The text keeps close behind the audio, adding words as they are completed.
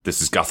This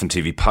is Gotham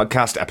TV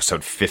Podcast,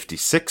 episode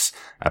 56,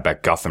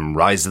 about Gotham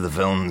Rise of the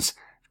Villains,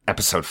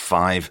 episode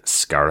 5,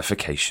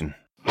 Scarification.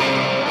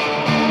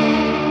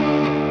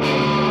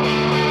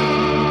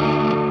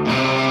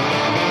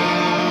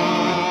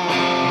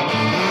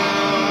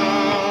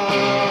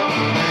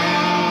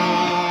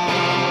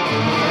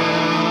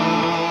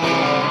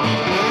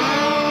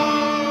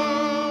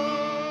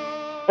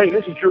 Hey,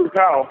 this is Drew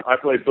Powell. I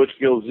play Butch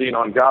Gilzine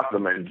on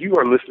Gotham, and you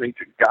are listening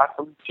to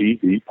Gotham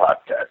TV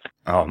Podcast.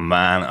 Oh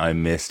man, I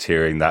missed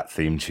hearing that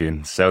theme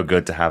tune. So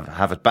good to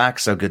have it back,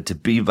 so good to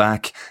be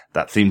back.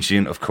 That theme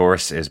tune, of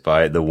course, is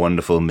by the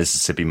wonderful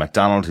Mississippi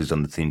McDonald, who's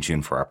done the theme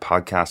tune for our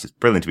podcast. It's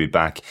brilliant to be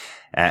back.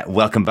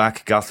 Welcome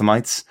back,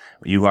 Gothamites.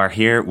 You are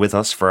here with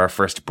us for our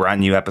first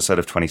brand new episode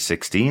of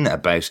 2016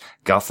 about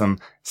Gotham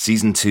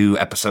Season 2,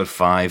 Episode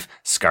 5,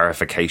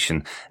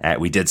 Scarification.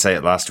 We did say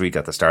it last week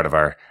at the start of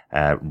our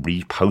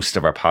repost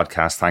of our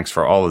podcast. Thanks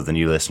for all of the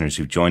new listeners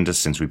who've joined us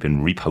since we've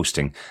been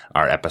reposting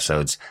our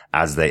episodes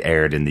as they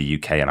aired in the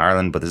UK and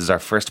Ireland. But this is our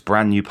first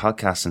brand new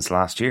podcast since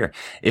last year.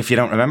 If you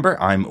don't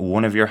remember, I'm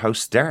one of your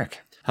hosts, Derek.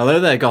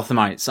 Hello there,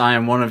 Gothamites. I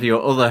am one of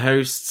your other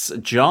hosts,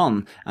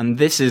 John, and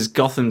this is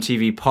Gotham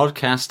TV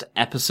Podcast,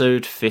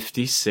 episode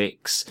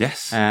 56.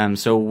 Yes.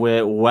 So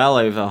we're well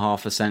over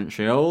half a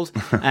century old,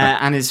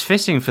 and is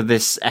fitting for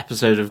this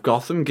episode of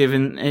Gotham,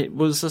 given it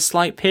was a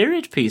slight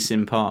period piece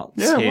in parts.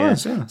 Yeah, here. it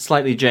was, yeah.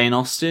 Slightly Jane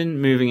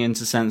Austen, moving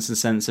into Sense and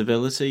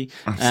Sensibility.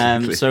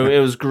 Absolutely. So it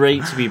was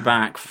great to be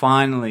back.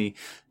 Finally,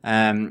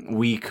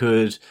 we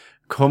could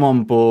come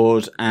on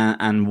board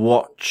and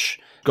watch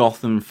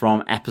Gotham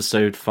from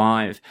episode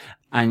 5.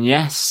 And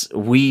yes,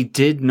 we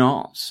did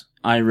not,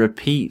 I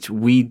repeat,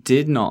 we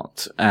did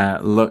not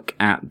look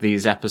at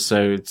these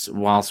episodes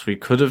whilst we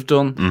could have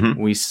done.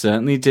 Mm-hmm. We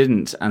certainly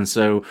didn't. And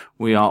so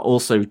we are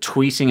also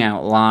tweeting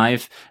out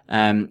live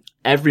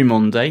every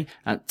Monday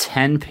at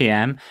 10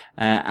 p.m.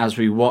 As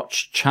we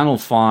watch Channel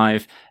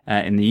 5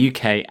 in the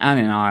UK and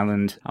in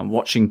Ireland, and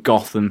watching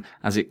Gotham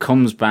as it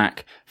comes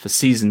back for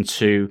season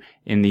 2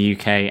 in the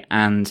UK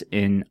and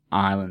in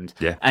Ireland.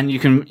 Yeah. And you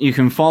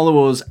can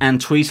follow us and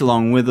tweet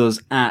along with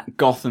us at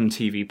Gotham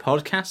TV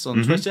Podcast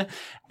on Twitter.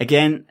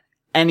 Again,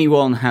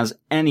 anyone has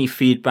any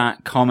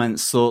feedback,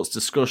 comments, thoughts,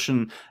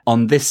 discussion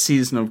on this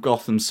season of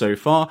Gotham so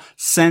far,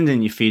 send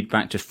in your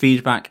feedback to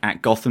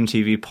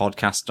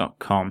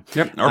feedback@gothamtvpodcast.com.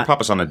 Yep. Or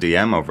pop us on a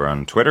DM over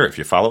on Twitter if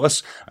you follow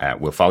us.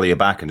 We'll follow you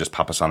back and just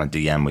pop us on a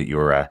DM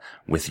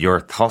with your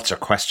thoughts or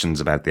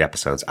questions about the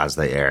episodes as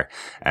they air.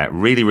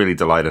 Really, really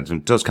delighted. And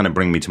it does kind of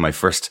bring me to my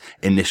first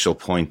initial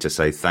point to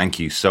say thank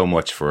you so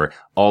much for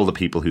all the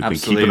people who've been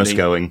keeping us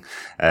going.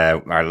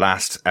 Our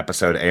last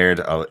episode aired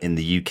in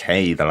the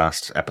UK, the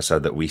last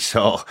episode that we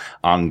saw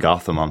on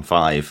Gotham on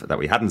 5 that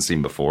we hadn't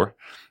seen before.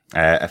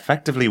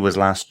 Effectively was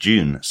last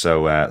June.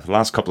 So, the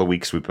last couple of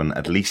weeks we've been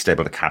at least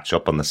able to catch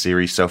up on the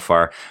series so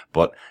far,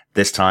 but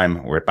this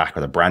time we're back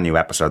with a brand new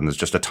episode, and there's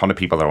just a ton of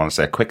people that I want to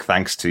say a quick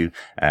thanks to,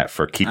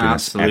 for keeping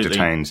us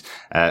entertained.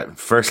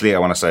 Firstly, I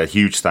want to say a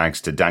huge thanks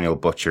to Daniel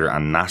Butcher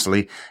and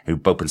Natalie,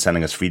 who've both been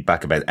sending us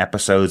feedback about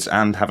episodes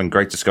and having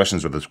great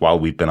discussions with us while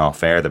we've been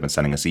off air. They've been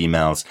sending us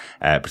emails.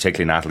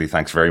 Particularly Natalie,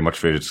 thanks very much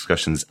for your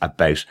discussions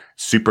about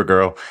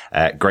Supergirl.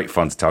 Great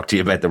fun to talk to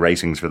you about the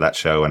ratings for that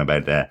show and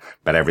about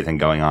everything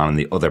going on in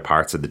the other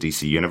parts of the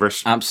DC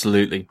universe.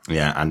 Absolutely.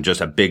 Yeah. And just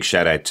a big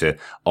shout out to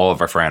all of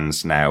our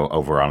friends now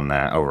over on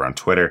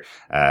Twitter,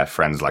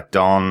 friends like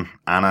Dawn,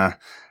 Anna,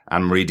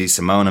 Anne-Marie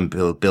DeSimone and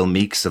Bill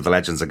Meeks of the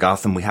Legends of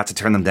Gotham. We had to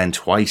turn them down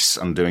twice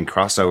on doing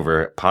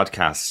crossover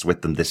podcasts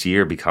with them this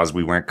year because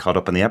we weren't caught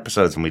up in the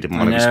episodes and we didn't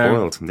want to be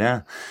spoiled.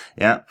 Yeah.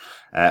 Yeah.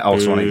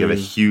 Also want to give a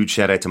huge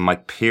shout out to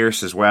Mike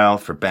Pierce as well,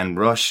 for Ben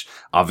Rush,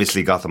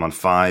 obviously Gotham on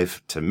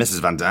 5, to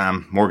Mrs. Van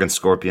Dam, Morgan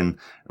Scorpion,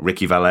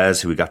 Ricky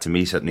Velez, who we got to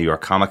meet at New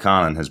York Comic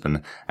Con and has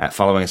been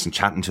following us and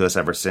chatting to us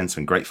ever since.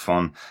 Been great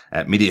fun.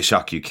 Media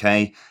Shock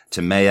UK,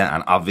 to Maya,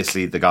 and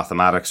obviously the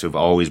Gotham Addicts, who've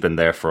always been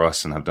there for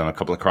us and have done a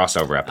couple of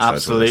crossover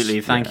episodes.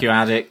 Absolutely. Thank you,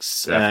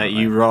 Addicts.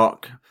 You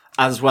rock.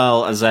 As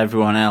well as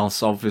everyone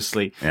else,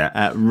 obviously.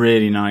 Yeah.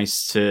 Really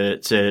nice to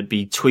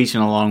be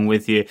tweeting along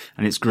with you,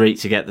 and it's great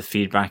to get the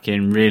feedback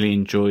in. Really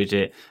enjoyed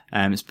it.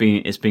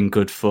 It's been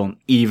good fun,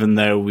 even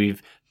though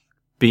we've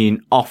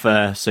been off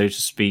air, so to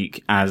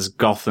speak, as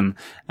Gotham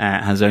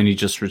has only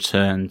just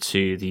returned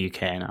to the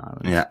UK and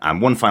Ireland. Yeah. And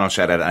one final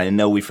shout out. I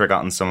know we've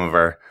forgotten some of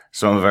our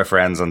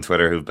friends on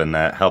Twitter who've been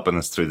helping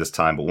us through this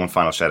time, but one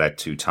final shout out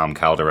to Tom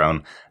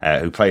Calderone,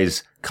 who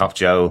plays Cop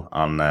Joe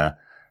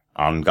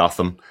on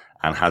Gotham,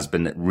 and has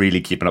been really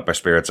keeping up our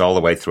spirits all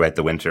the way throughout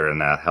the winter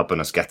and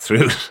helping us get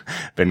through.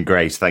 Been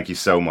great. Thank you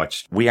so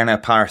much. We are now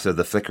part of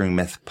the Flickering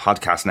Myth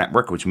podcast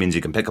network, which means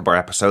you can pick up our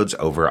episodes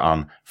over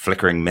on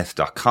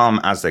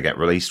flickeringmyth.com as they get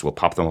released. We'll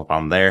pop them up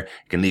on there.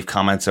 You can leave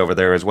comments over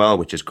there as well,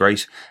 which is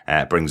great.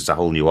 It brings us a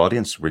whole new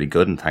audience. Really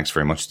good. And thanks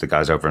very much to the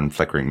guys over in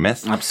Flickering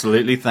Myth.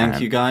 Absolutely. Thank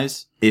you,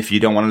 guys. If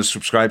you don't want to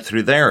subscribe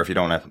through there, if you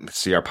don't want to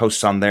see our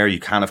posts on there, you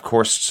can, of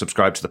course,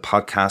 subscribe to the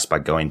podcast by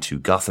going to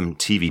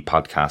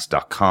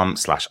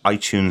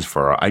gothamtvpodcast.com/iTunes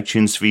for our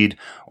iTunes feed,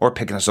 or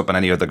picking us up on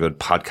any other good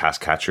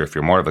podcast catcher. If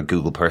you're more of a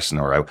Google person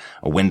or a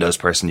Windows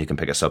person, you can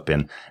pick us up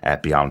in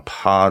Beyond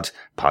Pod,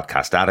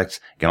 Podcast Addict.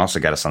 You can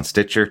also get us on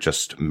Stitcher.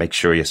 Just make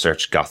sure you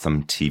search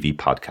Gotham TV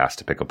Podcast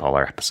to pick up all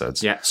our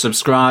episodes. Yeah,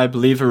 subscribe,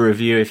 leave a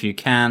review if you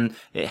can.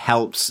 It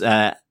helps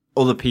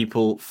other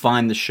people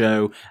find the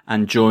show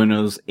and join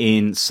us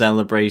in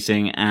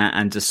celebrating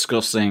and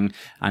discussing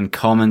and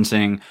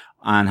commenting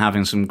and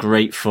having some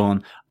great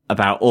fun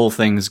about all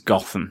things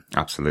Gotham.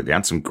 Absolutely.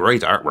 And some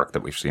great artwork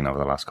that we've seen over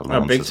the last couple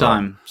of months. Big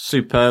time. Well.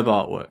 Superb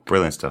artwork.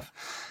 Brilliant stuff.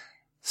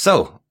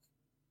 So,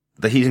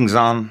 the heating's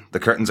on, the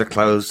curtains are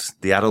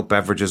closed, the adult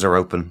beverages are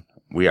open.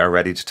 We are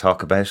ready to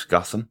talk about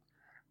Gotham.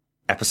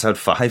 Episode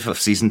 5 of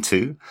Season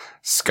 2,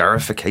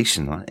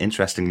 Scarification, an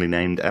interestingly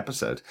named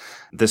episode.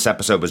 This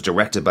episode was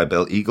directed by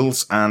Bill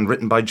Eagles and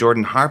written by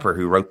Jordan Harper,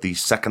 who wrote the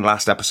second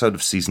last episode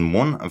of Season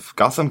 1 of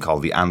Gotham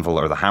called The Anvil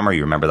or the Hammer.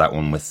 You remember that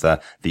one with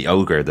the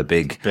ogre, the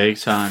big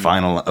time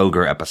final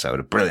ogre episode.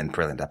 A brilliant,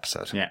 brilliant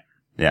episode. Yeah.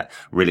 Yeah,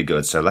 really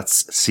good. So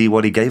let's see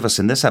what he gave us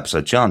in this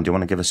episode. John, do you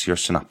want to give us your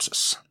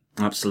synopsis?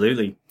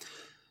 Absolutely.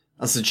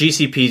 As the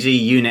GCPD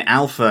Unit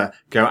Alpha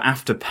go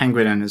after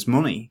Penguin and his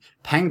money,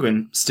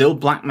 Penguin, still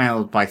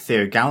blackmailed by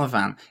Theo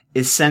Galavan,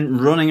 is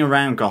sent running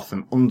around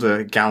Gotham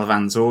under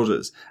Galavan's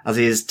orders, as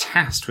he is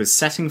tasked with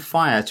setting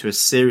fire to a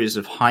series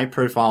of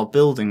high-profile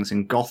buildings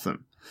in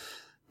Gotham.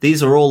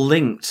 These are all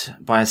linked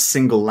by a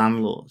single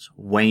landlord,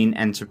 Wayne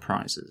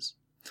Enterprises.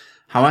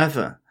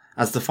 However,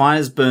 as the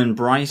fires burn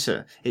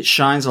brighter, it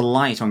shines a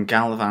light on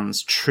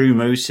Galavan's true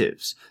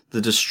motives, the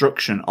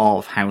destruction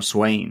of House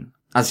Wayne,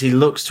 as he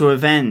looks to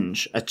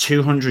avenge a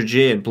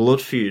 200-year blood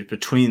feud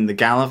between the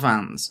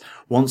Galavans,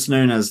 once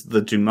known as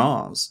the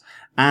Dumas,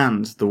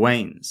 and the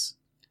Waynes.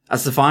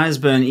 As the fires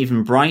burn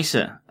even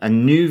brighter, a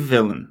new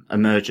villain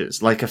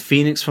emerges, like a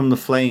phoenix from the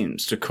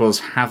flames, to cause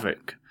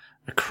havoc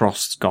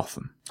across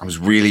Gotham. I was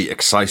really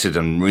excited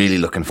and really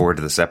looking forward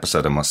to this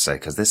episode, I must say,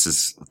 because this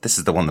is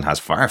the one that has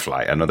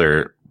Firefly,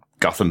 another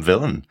Gotham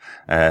villain,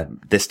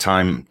 this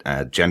time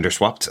gender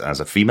swapped as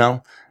a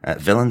female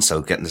villain.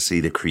 So getting to see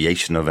the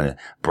creation of a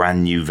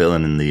brand new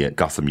villain in the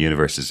Gotham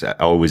universe is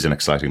always an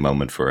exciting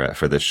moment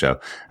for this show.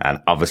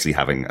 And obviously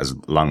having as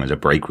long as a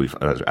break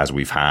as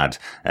we've had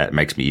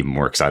makes me even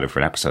more excited for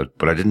an episode.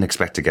 But I didn't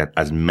expect to get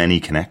as many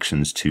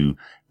connections to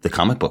the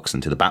comic books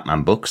and to the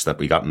Batman books that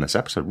we got in this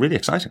episode. Really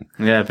exciting.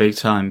 Yeah, big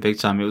time, big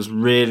time. It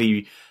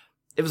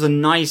was a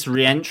nice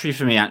re-entry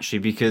for me, actually,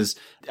 because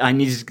I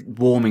needed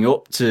warming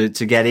up to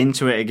get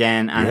into it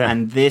again,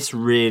 and this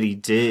really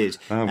did.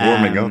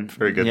 Warming up,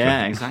 very good.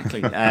 Yeah,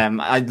 exactly.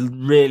 I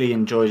really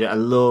enjoyed it. I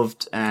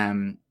loved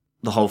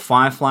the whole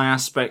Firefly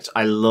aspect.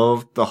 I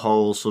loved the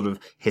whole sort of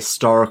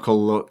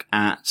historical look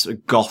at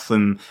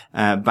Gotham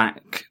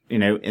back,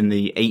 in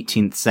the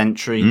 18th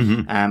century.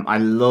 Mm-hmm. I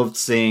loved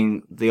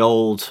seeing the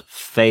old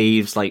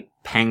faves like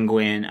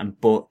Penguin and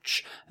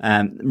Butch.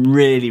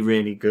 Really,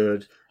 really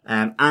good.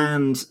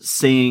 And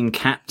seeing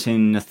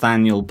Captain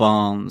Nathaniel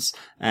Barnes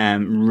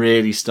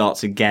really start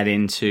to get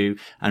into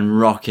and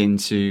rock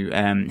into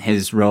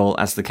his role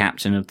as the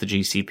captain of the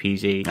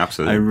GCPD.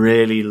 Absolutely. I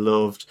really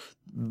loved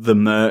the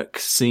Merc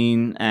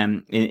scene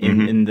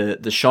in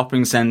the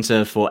shopping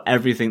center for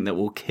everything that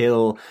will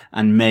kill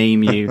and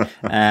maim you.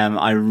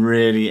 I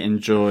really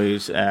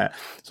enjoyed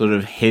sort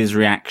of his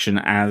reaction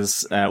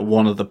as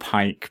one of the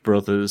Pike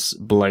brothers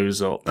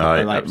blows up.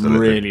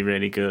 Really,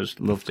 really good.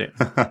 Loved it.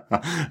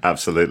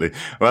 Absolutely.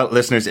 Well,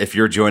 listeners, if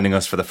you're joining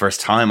us for the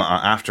first time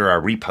after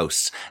our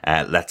reposts,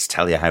 let's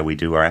tell you how we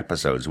do our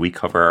episodes. We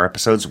cover our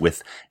episodes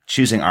with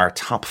choosing our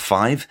top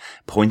 5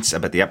 points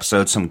about the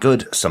episode, some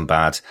good, some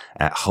bad.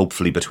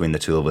 Hopefully between the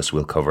two of us,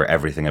 we'll cover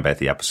everything about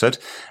the episode.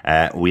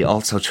 We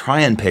also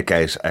try and pick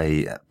out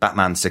a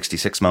Batman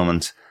 66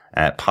 moment,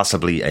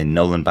 possibly a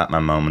Nolan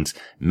Batman moment,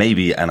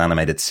 maybe an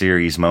animated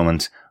series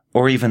moment,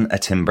 or even a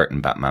Tim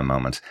Burton Batman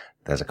moment.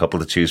 There's a couple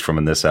to choose from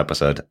in this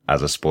episode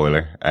as a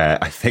spoiler,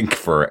 I think,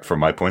 for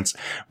my points.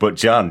 But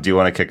John, do you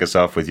want to kick us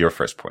off with your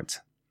first point?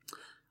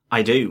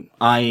 I do.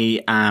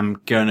 I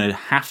am gonna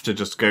have to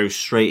just go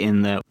straight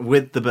in there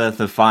with the birth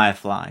of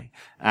Firefly.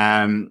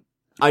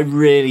 I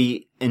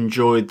really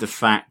enjoyed the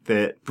fact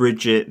that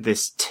Bridget,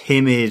 this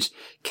timid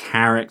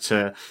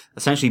character,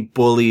 essentially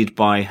bullied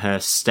by her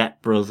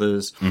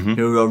stepbrothers,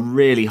 who are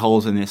really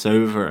holding this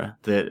over her,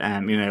 that,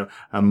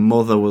 her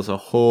mother was a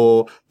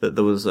whore, that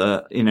there was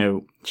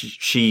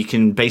she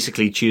can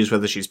basically choose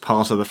whether she's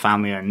part of the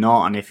family or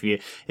not. And if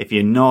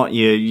you're not,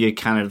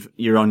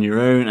 you're on your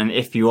own. And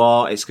if you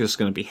are, it's just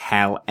going to be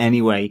hell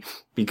anyway,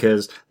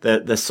 because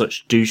they're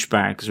such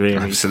douchebags, really.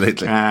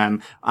 Absolutely.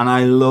 And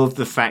I love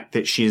the fact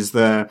that she has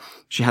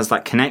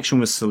that connection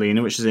with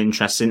Selena, which is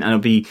interesting, and it'll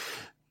be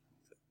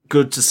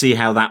good to see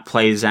how that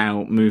plays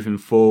out moving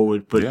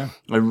forward. But yeah.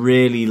 I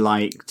really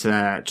liked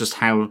just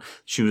how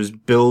she was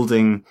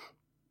building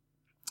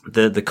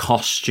the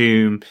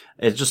costume.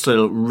 It just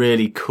looked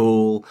really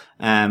cool.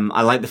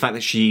 I like the fact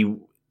that she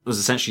was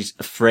essentially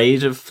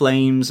afraid of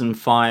flames and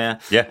fire.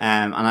 Yeah.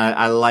 And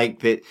I like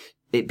that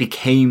it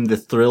became the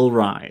thrill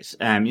ride.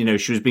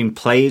 She was being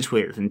played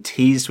with and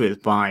teased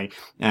with by,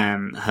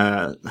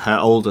 her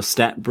older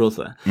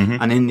stepbrother. Mm-hmm.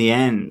 And in the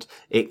end,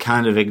 it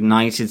kind of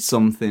ignited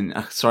something.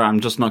 Sorry, I'm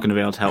just not going to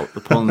be able to help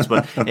the puns,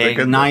 but it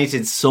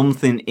ignited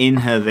something in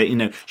her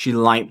that, she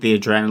liked the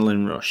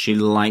adrenaline rush. She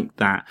liked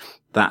that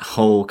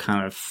whole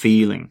kind of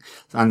feeling.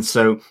 And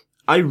so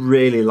I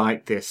really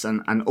like this.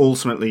 And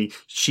ultimately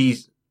she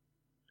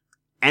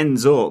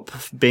ends up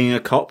being a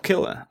cop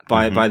killer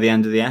by the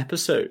end of the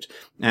episode.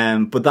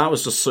 But that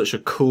was just such a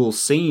cool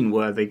scene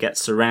where they get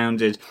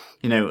surrounded,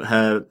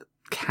 her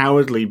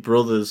cowardly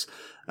brothers,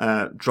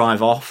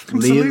 drive off,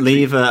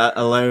 leave her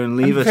alone,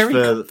 leave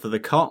us for the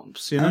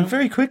cops, And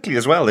very quickly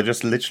as well. They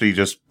just literally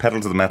just pedal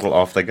to the metal,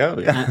 off they go.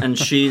 Yeah. And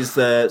she's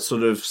there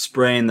sort of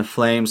spraying the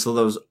flames. So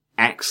that was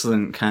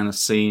excellent kind of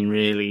scene,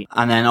 really.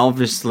 And then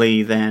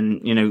obviously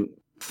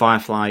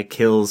Firefly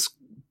kills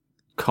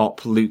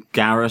cop Luke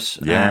Garrett.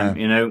 Yeah.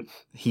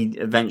 He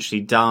eventually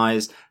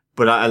dies,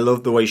 but I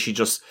love the way she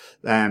just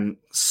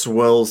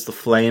swirls the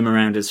flame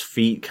around his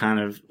feet, kind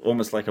of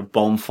almost like a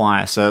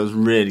bonfire. So it was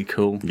really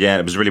cool. Yeah,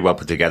 it was a really well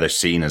put together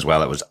scene as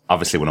well. It was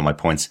obviously one of my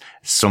points.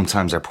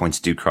 Sometimes our points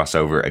do cross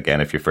over,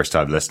 again, if you're first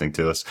time listening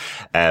to us.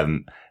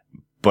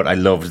 But I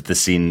loved the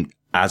scene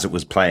as it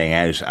was playing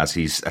out, as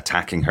he's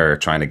attacking her,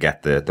 trying to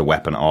get the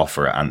weapon off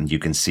her, and you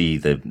can see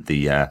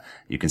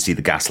you can see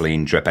the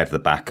gasoline drip out of the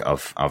back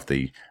of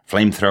the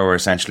flamethrower,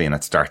 essentially, and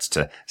it starts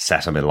to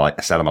set him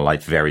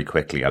alight very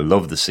quickly. I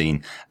love the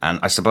scene.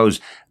 And I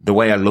suppose the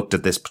way I looked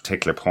at this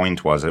particular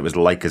point was it was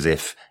like as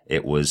if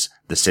it was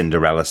the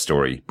Cinderella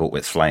story, but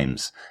with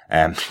flames.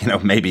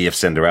 Maybe if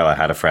Cinderella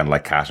had a friend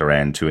like Kat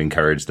around to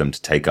encourage them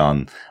to take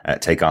on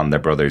their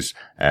brothers,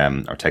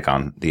 or take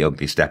on the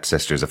ugly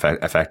stepsisters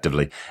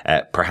effectively,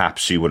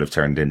 perhaps she would have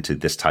turned into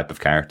this type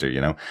of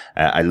character,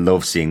 I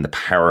love seeing the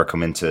power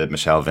come into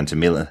Michelle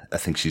Ventimiglia. I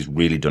think she's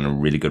really done a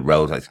really good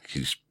role. I think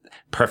she's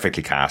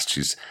perfectly cast.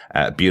 She's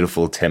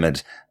beautiful,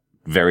 timid,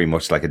 very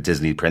much like a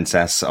Disney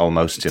princess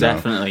almost,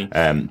 Definitely.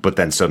 But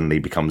then suddenly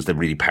becomes the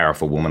really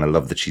powerful woman. I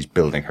love that she's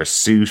building her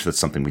suit. That's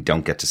something we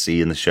don't get to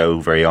see in the show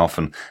very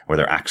often, where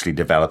they're actually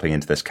developing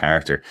into this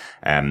character.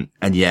 And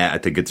yeah, I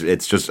think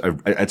it's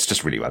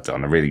just really well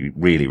done. I really,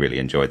 really, really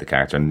enjoyed the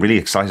character, and really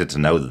excited to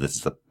know that this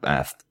is the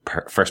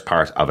first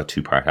part of a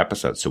 2-part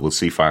episode. So we'll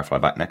see Firefly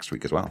back next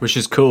week as well. Which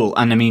is cool.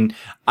 And I mean,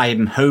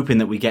 I'm hoping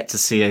that we get to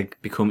see her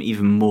become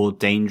even more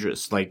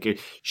dangerous. Like,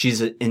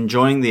 she's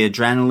enjoying the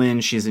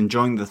adrenaline. She's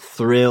enjoying the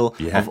thrill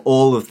of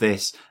all of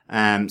this.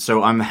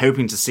 So I'm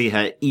hoping to see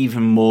her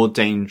even more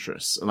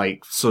dangerous,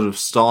 like sort of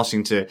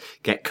starting to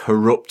get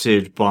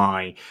corrupted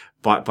by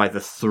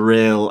the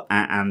thrill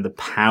and the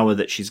power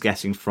that she's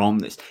getting from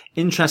this.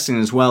 Interesting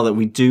as well that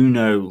we do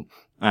know,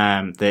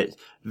 that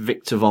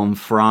Victor Von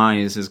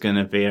Fries is going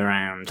to be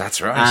around.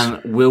 That's right.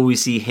 And will we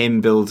see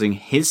him building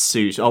his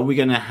suit? Are we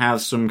going to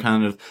have some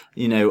kind of,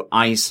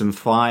 ice and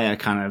fire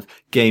kind of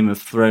Game of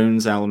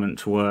Thrones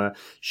element where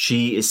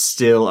she is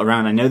still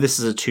around? I know this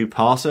is a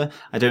 2-parter.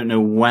 I don't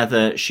know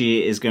whether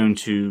she is going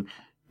to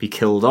be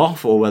killed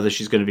off or whether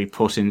she's going to be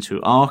put into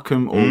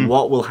Arkham or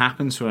what will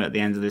happen to her at the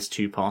end of this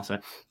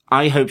 2-parter.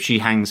 I hope she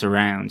hangs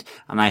around,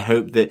 and I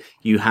hope that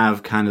you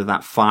have kind of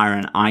that fire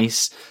and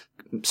ice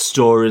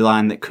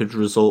storyline that could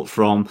result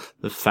from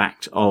the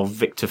fact of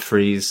Victor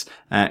Fries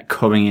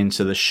coming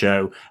into the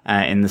show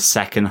in the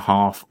second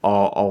half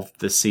of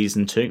the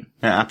season 2.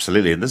 Yeah,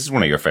 absolutely. And this is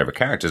one of your favorite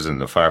characters in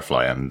the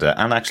Firefly, and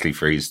actually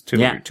Fries, two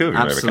of your favorite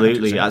characters.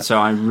 Absolutely. So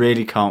I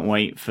really can't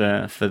wait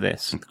for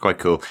this. Quite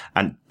cool.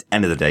 And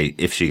end of the day,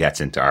 if she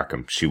gets into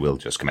Arkham, she will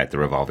just come out the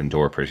revolving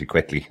door pretty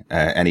quickly.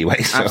 Anyway,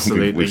 so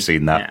we've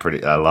seen that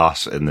a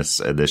lot in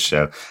this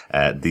show.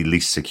 The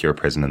least secure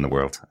prison in the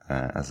world,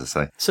 as I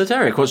say. So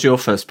Derek, what's your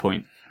first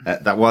point?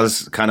 That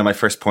was kind of my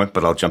first point,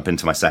 but I'll jump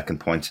into my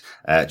second point.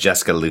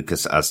 Jessica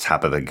Lucas as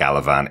Tabitha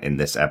Gallivan in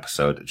this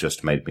episode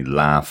just made me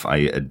laugh. I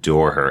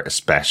adore her,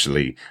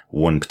 especially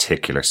one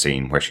particular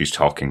scene where she's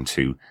talking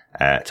to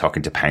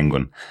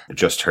Penguin.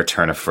 Just her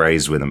turn of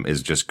phrase with him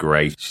is just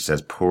great. She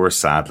says, "Poor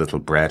sad little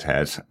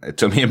breadhead." It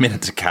took me a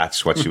minute to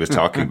catch what she was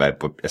talking about,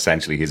 but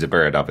essentially he's a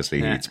bird. Obviously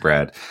he eats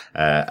bread.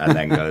 And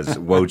then goes,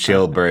 "Whoa,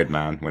 chill,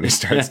 Birdman," when he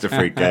starts to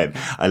freak out.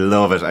 I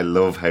love it. I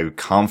love how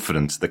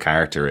confident the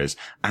character is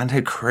and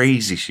how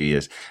crazy she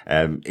is.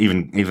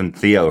 Even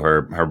Theo,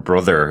 her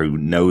brother, who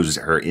knows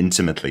her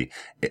intimately,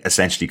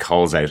 essentially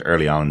calls out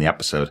early on in the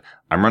episode,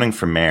 "I'm running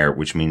for mayor,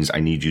 which means I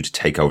need you to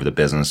take over the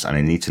business and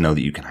I need to know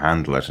that you can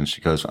handle it." And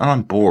she goes, "Oh,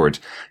 I'm bored."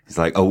 He's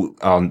like,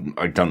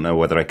 I don't know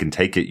whether I can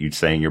take it. You're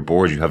saying you're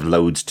bored. You have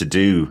loads to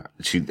do.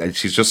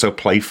 She's just so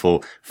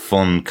playful,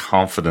 fun,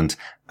 confident,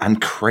 and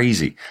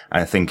crazy.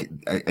 And I think,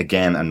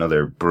 again,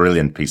 another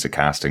brilliant piece of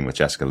casting with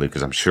Jessica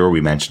Lucas. I'm sure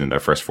we mentioned in our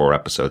first 4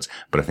 episodes,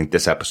 but I think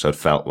this episode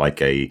felt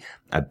like a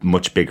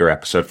much bigger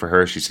episode for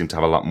her. She seemed to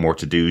have a lot more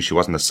to do. She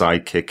wasn't a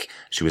sidekick.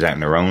 She was out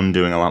on her own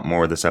doing a lot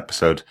more this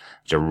episode,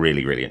 which I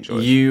really, really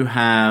enjoyed. You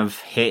have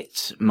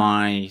hit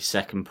my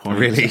second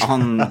point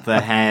on the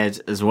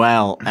head as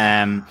well.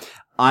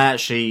 I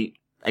actually,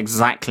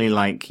 exactly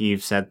like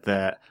you've said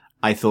there,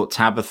 I thought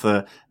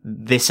Tabitha,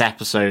 this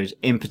episode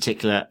in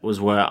particular,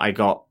 was where I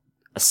got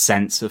a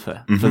sense of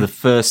her. For the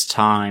first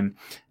time,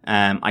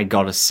 I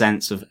got a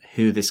sense of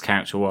who this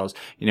character was.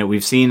 You know,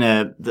 we've seen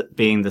her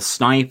being the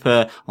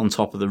sniper on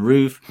top of the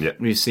roof. Yep.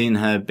 We've seen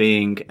her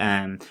being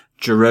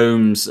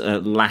Jerome's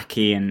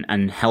lackey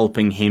and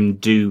helping him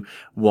do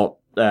what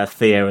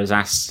Theo has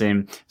asked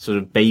him, sort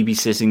of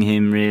babysitting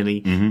him,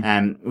 really.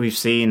 We've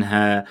seen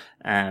her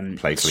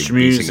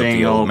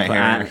schmoozing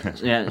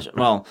up.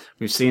 Well,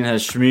 we've seen her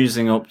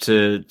schmoozing up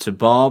to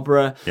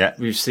Barbara. Yeah.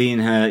 We've seen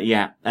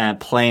her,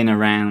 playing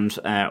around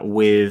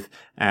with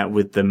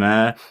the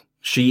mayor.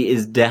 She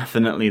is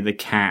definitely the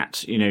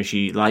cat. You know,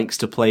 she likes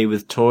to play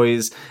with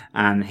toys.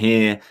 And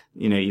here,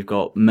 you know, you've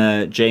got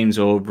Mayor James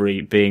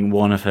Aubrey being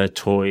one of her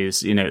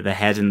toys, you know, the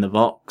head in the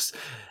box.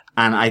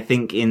 And I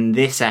think in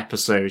this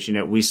episode, you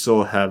know, we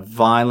saw her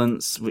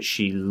violence, which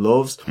she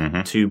loves,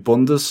 to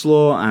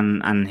Bundeslaw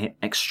and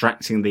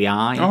extracting the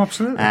eye. Oh,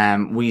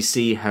 absolutely. We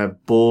see her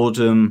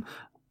boredom,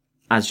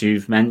 as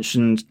you've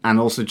mentioned, and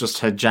also just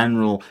her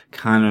general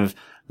kind of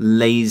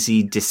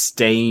lazy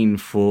disdain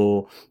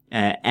for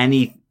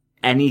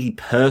any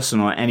person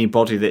or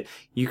anybody that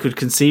you could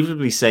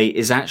conceivably say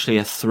is actually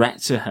a threat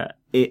to her.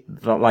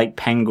 Like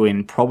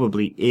Penguin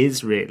probably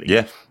is, really.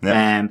 Yeah.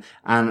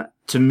 And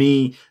to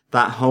me,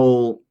 that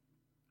whole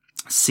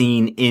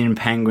scene in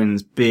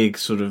Penguin's big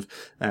sort of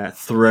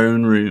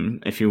throne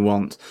room, if you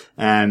want,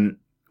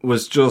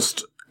 was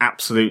just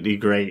absolutely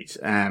great.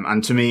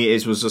 And to me,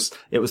 it was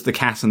the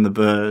cat and the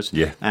bird.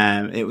 Yeah.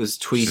 It was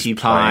Tweety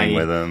Just Pie, playing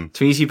with them.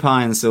 Tweety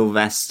Pie and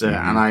Sylvester,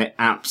 and I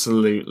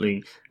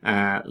absolutely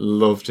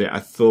loved it. I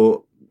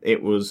thought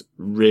it was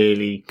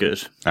really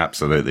good.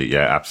 Absolutely.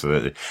 Yeah,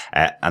 absolutely.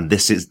 And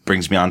this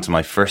brings me on to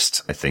my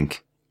first, I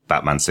think,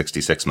 Batman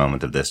 66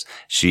 moment of this.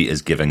 She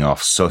is giving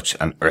off such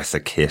an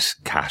Eartha Kitt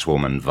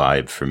Catwoman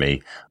vibe for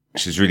me.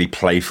 She's really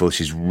playful.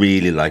 She's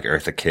really like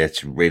Eartha Kitt.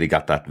 She really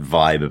got that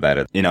vibe about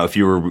it. You know, if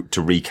you were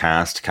to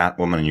recast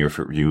Catwoman and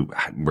you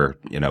were,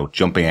 you know,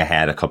 jumping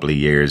ahead a couple of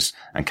years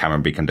and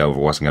Cameron B. Condova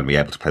wasn't going to be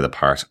able to play the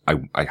part,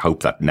 I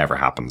hope that never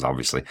happens,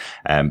 obviously.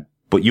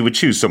 But you would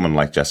choose someone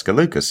like Jessica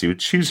Lucas. You would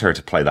choose her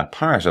to play that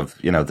part of,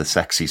 you know, the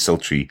sexy,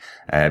 sultry,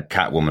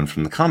 Catwoman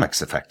from the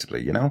comics,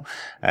 effectively, you know?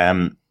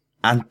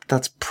 And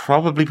that's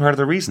probably part of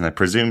the reason. I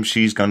presume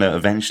she's going to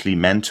eventually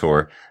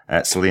mentor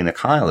Selena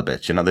Kyle a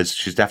bit. You know,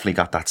 she's definitely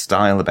got that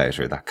style about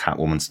her, that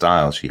Catwoman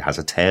style. She has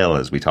a tail,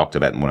 as we talked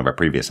about in one of our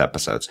previous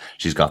episodes.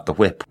 She's got the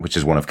whip, which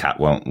is one of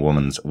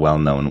Catwoman's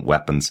well-known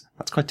weapons.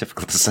 That's quite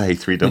difficult to say,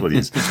 3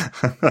 W's.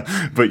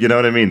 But you know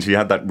what I mean? She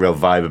had that real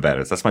vibe about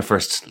it. That's my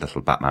first little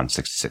Batman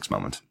 66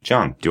 moment.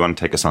 John, do you want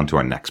to take us on to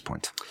our next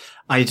point?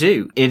 I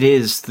do. It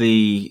is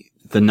the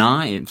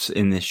knives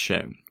in this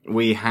show.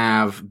 We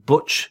have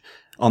Butch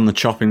on the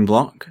chopping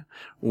block.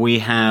 We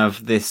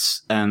have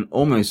this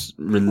almost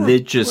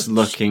religious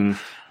looking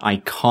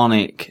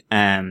iconic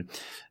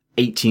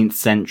 18th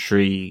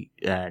century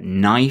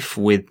knife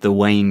with the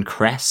Wayne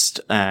crest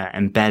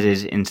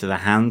embedded into the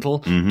handle,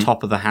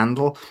 top of the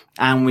handle.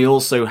 And we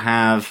also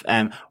have,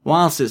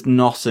 whilst it's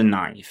not a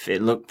knife,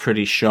 it looked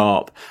pretty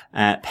sharp,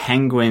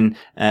 Penguin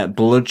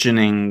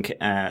bludgeoning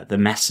the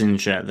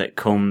messenger that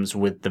comes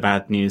with the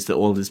bad news that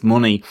all his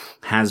money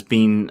has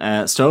been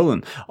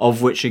stolen.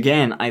 Of which,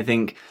 again, I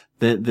think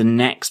the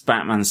next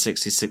Batman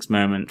 66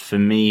 moment for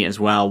me as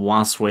well,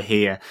 whilst we're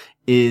here,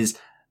 is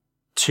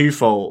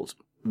twofold.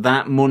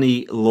 That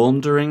money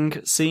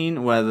laundering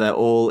scene where they're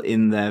all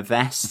in their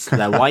vests,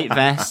 their white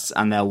vests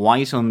and their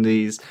white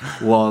undies,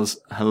 was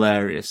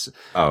hilarious.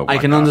 Oh, I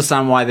can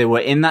understand why they were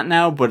in that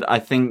now, but I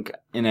think,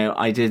 you know,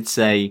 I did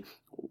say,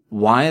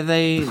 why are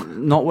they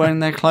not wearing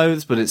their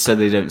clothes? But it's so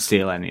they don't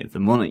steal any of the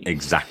money.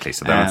 Exactly.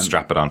 So they don't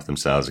strap it onto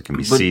themselves. It can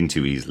be seen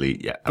too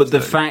easily. Yeah. But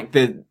the fact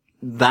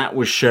that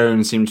was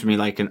shown seemed to me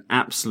like an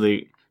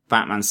absolute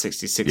Batman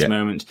 66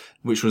 moment,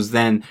 which was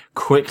then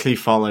quickly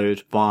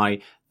followed by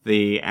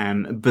the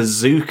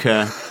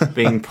bazooka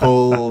being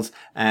pulled,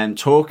 and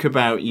talk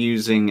about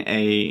using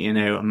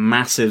a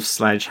massive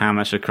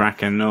sledgehammer to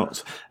crack a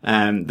nut.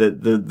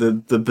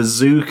 The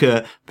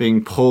bazooka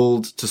being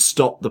pulled to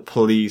stop the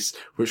police,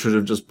 which would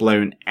have just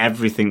blown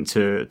everything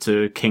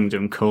to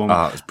Kingdom Come.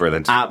 Oh, it was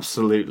brilliant.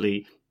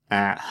 Absolutely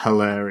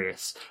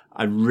hilarious.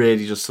 I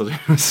really just thought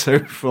it was so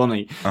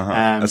funny.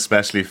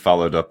 Especially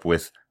followed up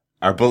with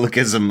our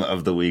Bullockism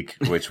of the week,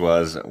 which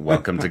was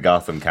 "Welcome to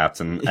Gotham,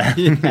 Captain."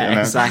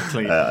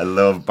 Exactly. I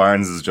love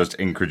Barnes's just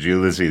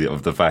incredulity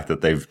of the fact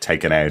that they've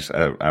taken out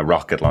a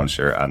rocket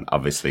launcher, and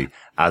obviously,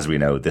 as we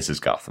know, this is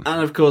Gotham.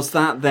 And of course,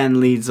 that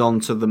then leads on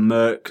to the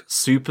Merc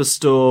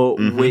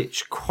Superstore,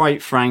 which,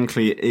 quite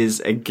frankly, is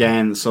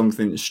again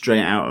something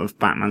straight out of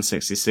Batman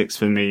 66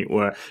 for me,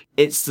 where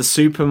it's the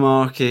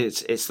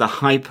supermarket, it's the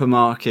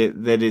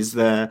hypermarket that is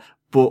there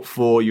but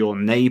for your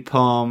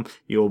napalm,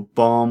 your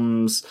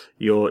bombs,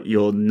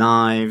 your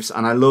knives.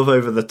 And I love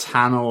over the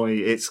tannoy,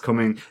 it's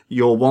coming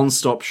your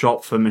one-stop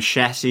shop for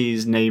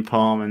machetes,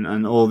 napalm,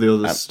 and all the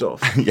other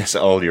stuff. Yes,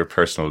 all your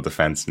personal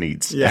defense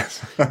needs.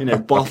 Yes.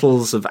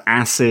 Bottles of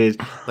acid,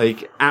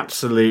 like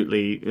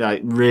absolutely,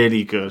 like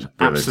really good.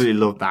 Brilliant. Absolutely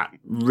love that.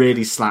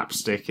 Really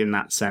slapstick in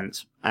that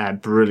sense.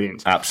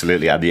 Brilliant.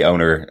 Absolutely. And the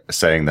owner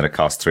saying that it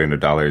costs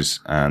 $300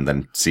 and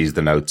then sees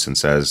the notes and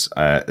says,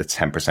 it's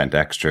 10%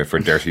 extra for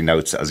dirty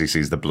notes as he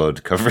sees the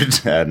blood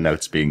covered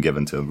notes being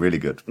given to him. Really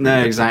good. Really no,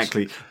 good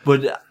exactly.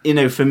 But,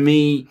 for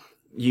me,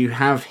 you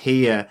have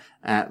here,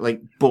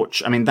 like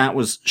Butch. I mean, that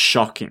was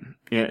shocking.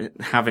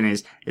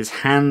 Having his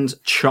hand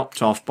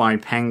chopped off by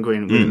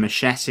Penguin with a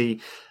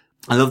machete.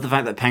 I love the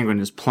fact that Penguin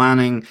is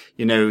planning.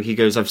 He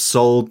goes, I've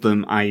sold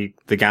them,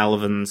 the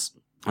Galavans.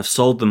 I've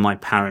sold them my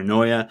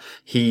paranoia.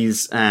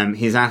 He's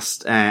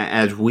asked,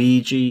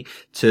 Edwige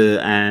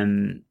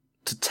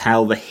to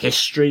tell the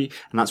history,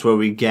 and that's where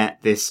we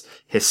get this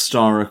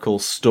historical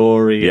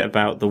story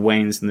about the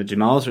Waynes and the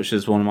Jamals, which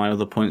is one of my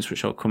other points,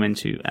 which I'll come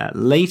into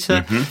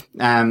later.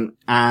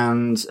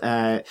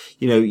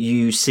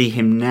 You see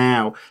him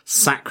now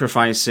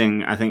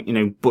sacrificing, I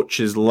think,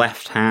 Butcher's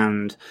left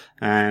hand,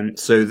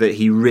 so that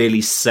he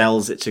really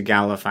sells it to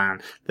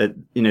Galavan, that,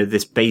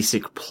 this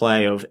basic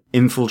play of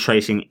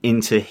infiltrating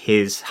into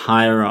his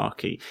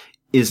hierarchy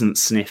isn't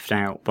sniffed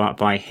out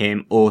by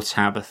him or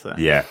Tabitha.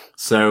 Yeah.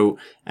 So,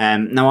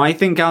 now I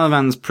think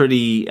Galavan's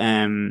pretty,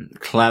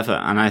 clever,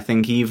 and I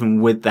think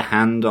even with the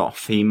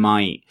handoff, he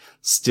might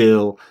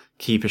still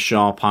keep a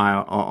sharp eye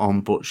on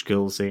Butch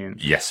Gilzean.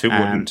 Yes, who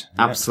wouldn't?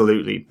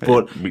 Absolutely.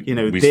 But,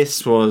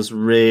 this was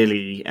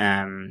really,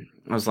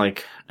 I was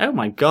like, oh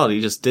my God,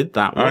 he just did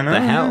that. What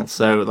the hell? Yeah.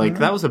 So,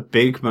 that was a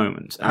big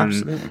moment. And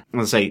absolutely.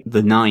 I say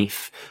the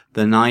knife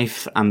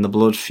and the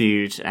blood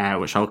feud,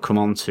 which I'll come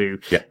on to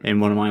in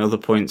one of my other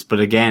points. But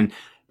again,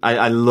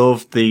 I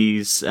love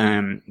these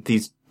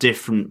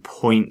different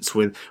points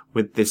with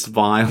this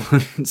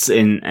violence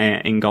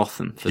in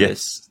Gotham for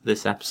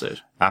this episode.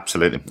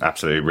 Absolutely.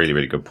 Really,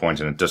 really good point.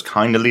 And it does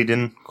kind of lead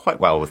in quite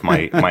well with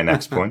my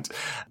next point,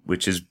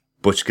 which is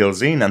Butch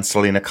Gilzean and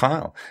Selena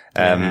Kyle.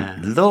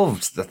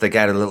 Loved that they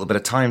get a little bit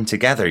of time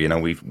together.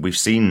 We've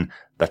seen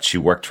that she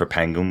worked for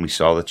Penguin. We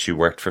saw that she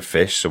worked for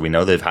Fish. So we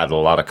know they've had a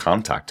lot of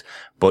contact,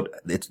 but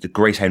it's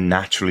great how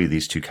naturally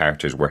these two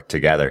characters work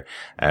together.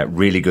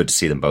 Really good to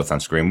see them both on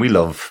screen. We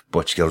love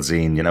Butch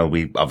Gilzean.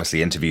 We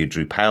obviously interviewed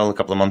Drew Powell a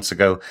couple of months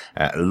ago.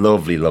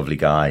 Lovely, lovely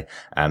guy.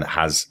 And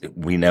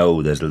we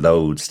know there's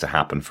loads to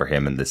happen for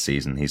him in this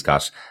season. He's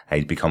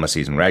become a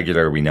season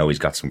regular. We know he's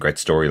got some great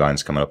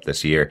storylines coming up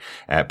this year.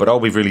 But all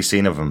we've really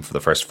seen of him for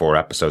the first 4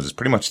 episodes is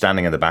pretty much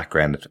standing in the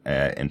background,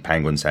 in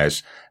Penguin's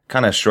house,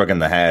 kind of shrugging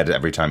the head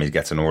every time he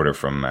gets an order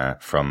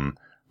from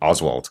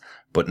Oswald.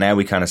 But now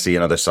we kind of see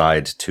another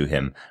side to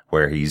him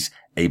where he's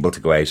able to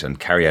go out and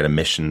carry out a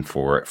mission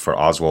for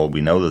Oswald.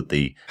 We know that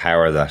the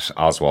power that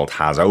Oswald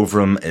has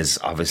over him is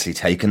obviously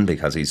taken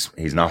because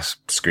he's not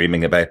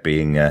screaming about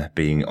being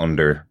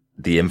under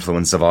the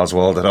influence of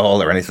Oswald at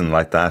all or anything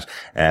like that.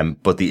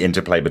 But the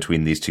interplay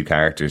between these two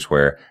characters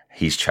where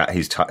he's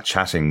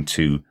chatting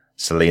to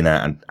Selena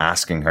and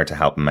asking her to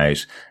help him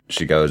out.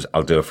 She goes,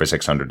 I'll do it for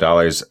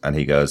 $600. And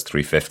he goes,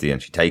 $350,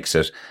 and she takes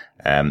it.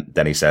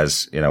 Then he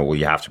says, well,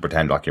 you have to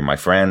pretend like you're my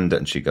friend.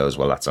 And she goes,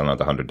 well, that's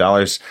another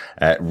 $100.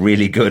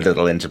 Really good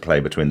little interplay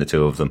between the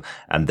two of them.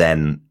 And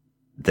then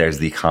there's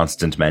the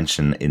constant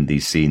mention in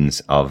these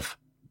scenes of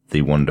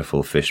the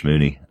wonderful Fish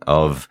Mooney,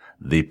 of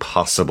the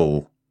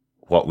possible,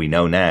 what we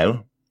know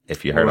now,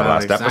 if you heard the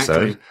last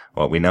episode,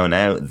 what we know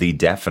now, the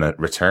definite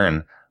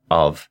return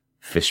of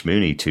Fish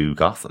Mooney to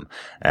Gotham.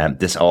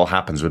 This all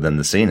happens within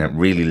the scene. It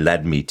really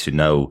led me to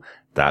know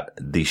that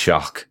the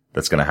shock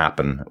that's going to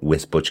happen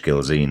with Butch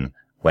Gilzean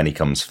when he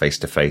comes face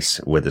to face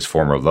with his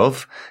former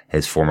love,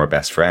 his former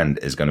best friend,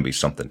 is going to be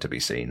something to be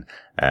seen.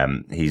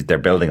 They're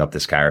building up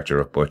this character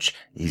of Butch.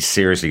 He's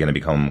seriously going to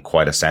become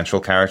quite a central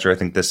character, I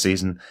think, this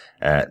season.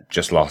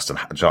 Just lost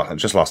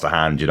a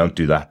hand. You don't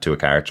do that to a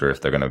character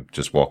if they're going to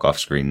just walk off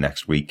screen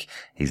next week.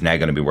 He's now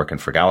going to be working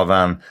for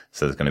Galavan,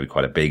 so there's going to be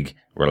quite a big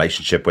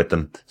relationship with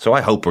them. So I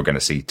hope we're going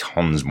to see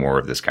tons more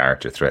of this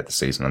character throughout the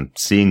season. And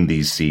seeing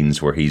these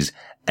scenes where he's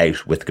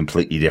out with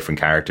completely different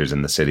characters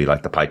in the city,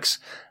 like the Pikes,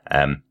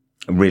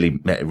 really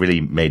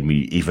made me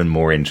even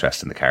more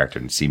interested in the character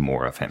and see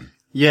more of him.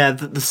 Yeah,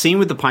 the scene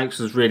with the Pikes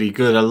was really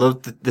good. I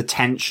loved the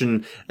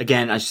tension.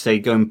 Again, I should say,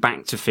 going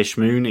back to Fish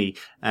Mooney,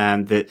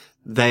 that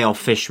they are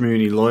Fish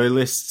Mooney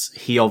loyalists.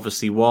 He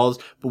obviously was,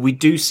 but we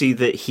do see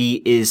that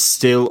he is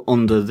still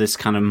under this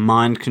kind of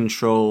mind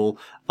control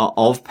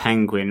of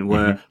Penguin,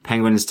 where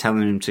Penguin is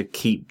telling him to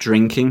keep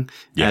drinking,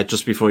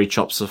 just before he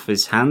chops off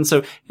his hand.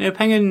 So,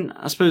 Penguin,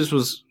 I suppose,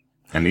 was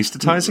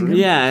anesthetizing him.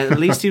 Yeah, at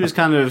least he was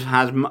kind of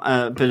had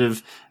a bit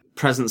of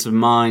presence of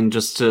mind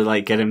just to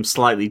like get him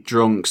slightly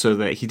drunk so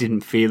that he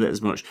didn't feel it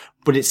as much.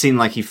 But it seemed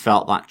like he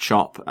felt that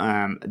chop,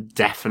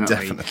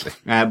 definitely.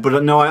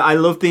 But no, I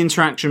love the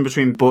interaction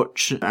between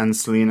Butch and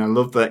Selena. I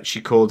love that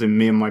she called him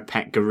me and my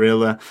pet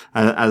gorilla,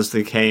 as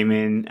they came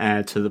in,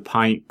 to the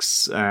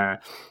Pikes,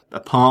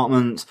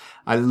 apartment.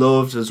 I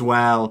loved as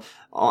well,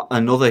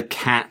 another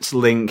cat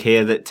link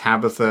here that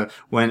Tabitha,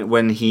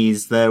 when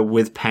he's there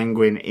with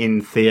Penguin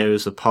in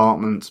Theo's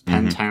apartment,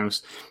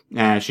 penthouse,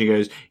 she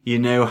goes, you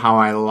know how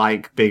I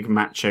like big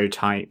macho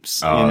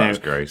types. Oh, you know? That's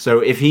great. So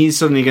if he's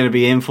suddenly going to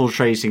be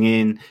infiltrating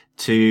in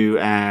to,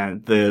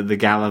 the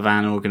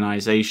Galavan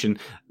organization,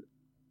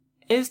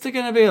 is there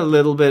going to be a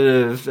little bit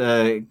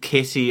of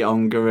Kitty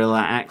on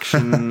gorilla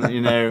action,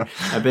 you know,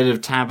 a bit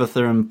of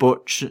Tabitha and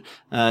Butch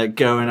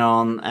going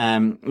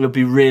on? It'll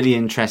be really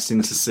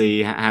interesting to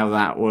see how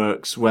that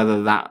works,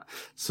 whether that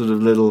sort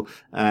of little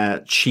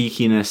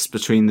cheekiness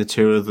between the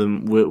two of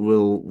them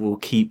will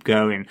keep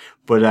going.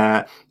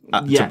 But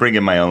to bring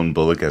in my own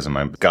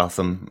bullockism,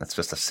 Gotham, it's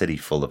just a city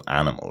full of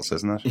animals,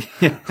 isn't it?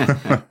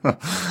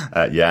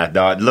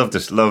 No, I'd loved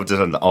it,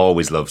 and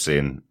always loved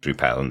seeing Drew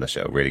Pell in the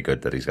show. Really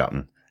good that he's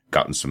gotten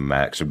some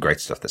great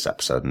stuff this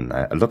episode,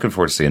 and looking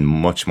forward to seeing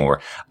much more.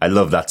 I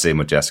love that scene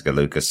with Jessica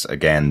Lucas.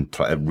 Again,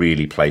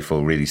 really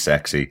playful, really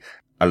sexy.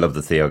 I love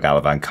that Theo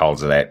Galavan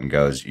calls it out and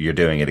goes, you're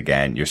doing it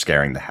again. You're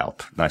scaring the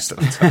help. Nice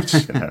little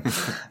touch. You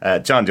know?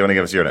 John, do you want to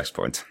give us your next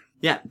point?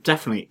 Yeah,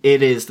 definitely.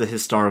 It is the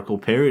historical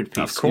period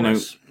piece. Of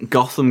course. You know,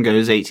 Gotham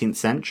goes 18th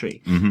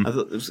century. Mm-hmm. I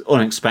thought it was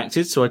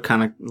unexpected, so I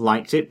kind of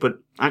liked it. But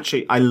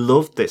actually, I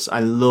loved this.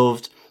 I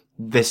loved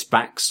this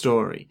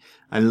backstory.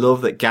 I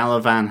love that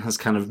Galavan has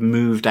kind of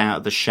moved out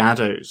of the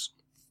shadows.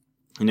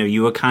 You know,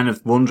 you were kind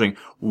of wondering,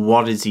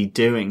 what is he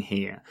doing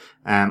here?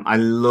 I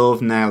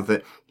love now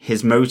that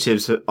his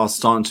motives are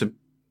starting to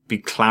be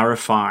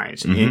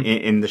clarified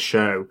in the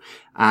show.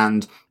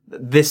 And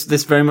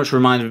this very much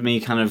reminded me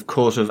kind of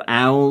Court of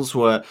Owls,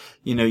 where,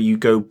 you know, you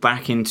go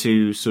back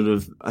into sort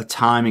of a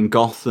time in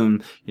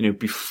Gotham, you know,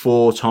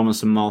 before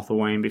Thomas and Martha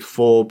Wayne,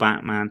 before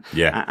Batman.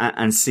 Yeah.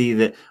 And see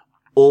that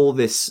all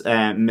this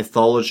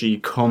mythology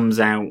comes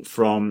out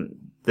from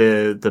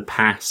the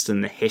past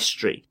and the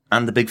history.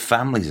 And the big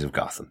families of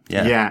Gotham.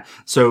 Yeah. Yeah.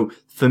 So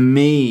for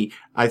me,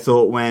 I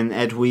thought when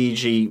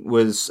Edwigi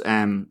was,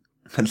 I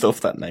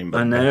love that name.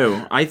 I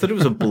know. I thought it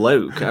was a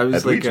bloke. I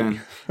was like,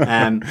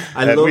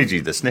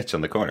 Edwigi, the snitch on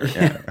the corner.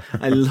 Yeah.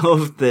 I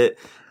loved that,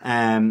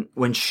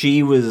 when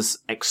she was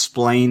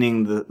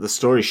explaining the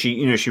story,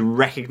 she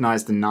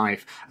recognized the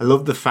knife. I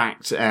love the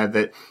fact,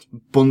 that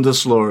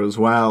Bundeslaw as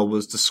well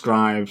was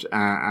described,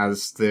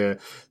 as the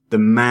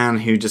man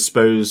who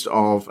disposed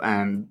of,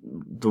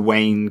 the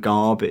Wayne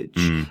garbage.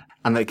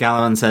 And that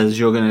Galavan says,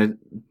 you're going to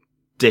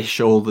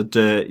dish all the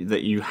dirt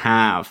that you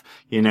have,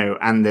 you know,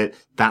 and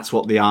that's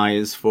what the eye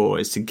is for,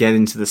 is to get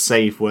into the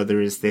safe where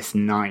there is this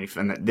knife,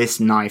 and that this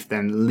knife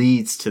then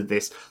leads to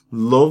this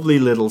lovely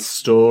little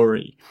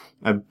story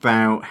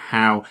about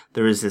how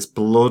there is this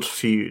blood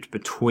feud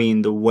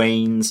between the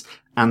Waynes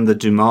and the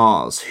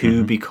Dumas,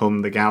 who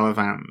become the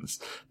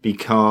Galavans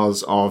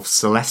because of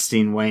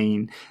Celestine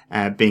Wayne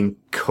being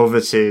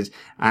coveted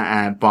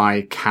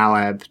by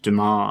Caleb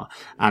Dumas,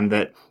 and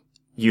that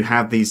you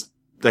have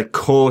they're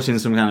caught in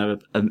some kind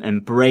of an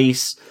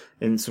embrace,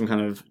 in some kind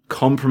of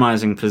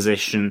compromising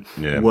position,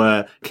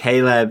 where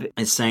Caleb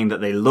is saying that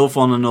they love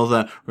one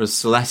another, whereas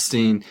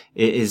Celestine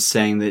is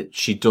saying that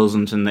she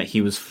doesn't, and that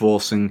he was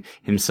forcing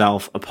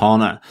himself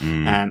upon her.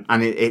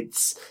 And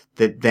it's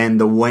that then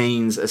the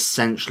Waynes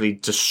essentially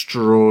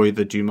destroy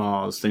the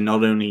Dumas. They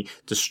not only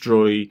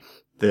destroy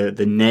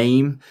the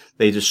name,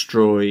 they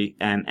destroy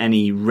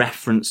any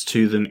reference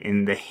to them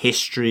in the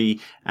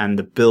history and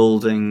the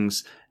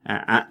buildings,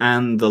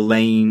 and the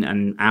lane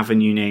and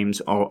avenue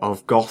names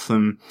of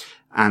Gotham,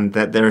 and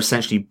that they're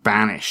essentially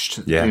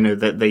banished. Yeah. You know,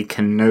 that they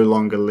can no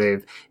longer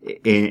live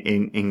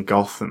in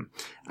Gotham,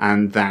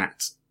 and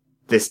that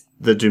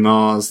the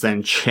Dumas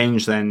then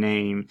change their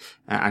name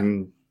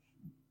and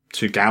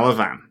to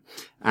Galavan.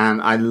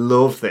 And I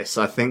love this.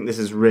 I think this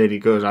is really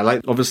good. I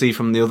like, obviously,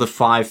 from the other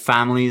 5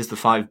 families, the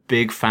 5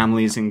 big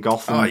families in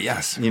Gotham. Oh,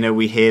 yes. You know,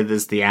 we hear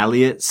there's the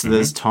Elliots,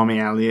 there's Tommy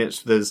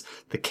Elliot, there's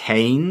the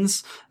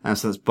Canes,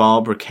 so there's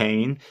Barbara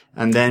Kane.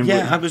 And then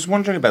I was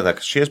wondering about that,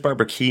 because she has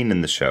Barbara Keane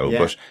in the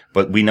show,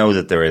 but we know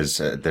that there's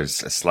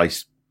a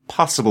slight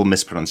possible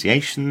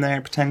mispronunciation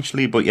there,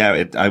 potentially. But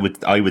yeah,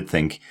 I would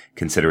think,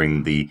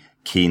 considering the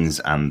Keanes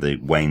and the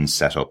Waynes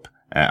set up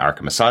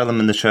Arkham Asylum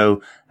in the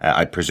show,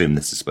 I presume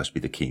this is supposed to be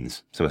the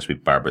Keanes, supposed to be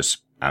Barbara's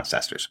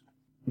ancestors.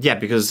 Yeah,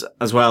 because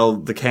as well,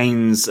 the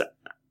Canes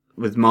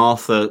with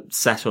Martha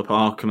set up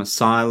Arkham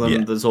Asylum.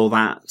 Yeah. There's all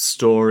that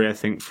story, I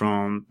think,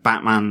 from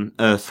Batman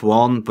Earth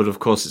 1, but of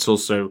course it's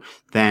also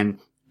then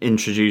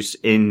introduced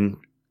in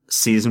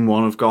season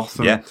 1 of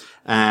Gotham. Yeah.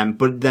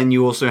 But then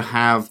you also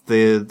have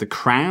the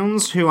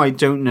Crowns, who I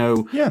don't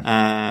know.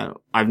 Yeah.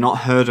 I've not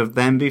heard of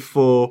them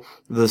before.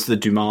 There's the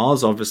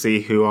Dumas,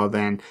 obviously, who are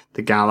then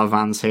the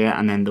Galavans here,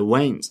 and then the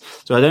Waynes.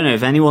 So I don't know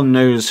if anyone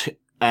knows,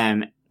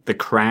 the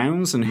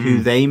crowns and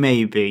who they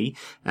may be.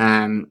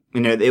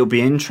 It'll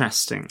be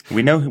interesting.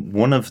 We know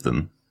one of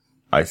them,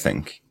 I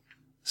think.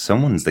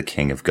 Someone's the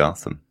king of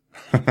Gotham.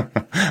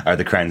 Are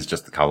the crowns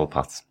just the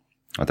cobblepots?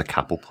 Or the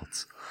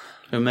capplepots?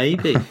 Or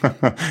maybe.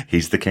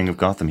 He's the king of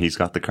Gotham. He's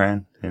got the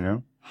crown,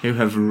 Who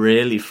have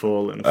really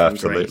fallen from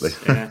Absolutely.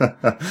 grace.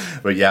 Yeah.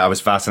 But yeah, I was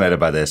fascinated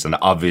by this. And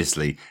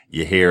obviously,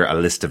 you hear a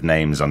list of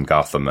names on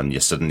Gotham and you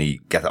suddenly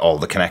get all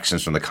the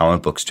connections from the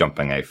comic books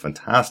jumping out.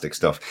 Fantastic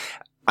stuff.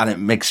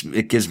 And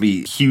it gives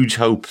me huge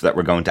hope that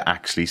we're going to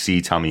actually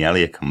see Tommy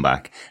Elliot come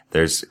back.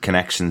 There's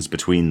connections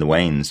between the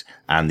Waynes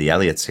and the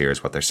Elliots here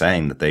is what they're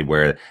saying, that they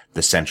were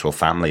the central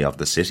family of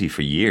the city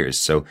for years.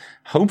 So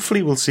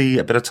hopefully we'll see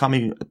a bit of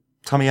Tommy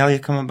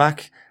Elliot coming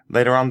back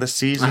later on this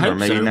season, or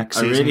maybe next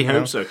season. I really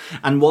hope so.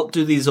 And what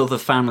do these other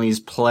families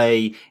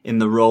play in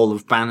the role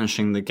of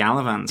banishing the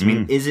Galavants? I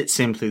mean, is it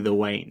simply the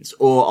Waynes,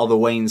 or are the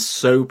Waynes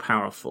so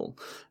powerful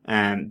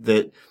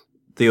that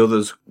the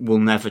others will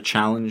never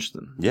challenge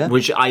them? Yeah.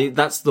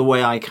 That's the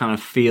way I kind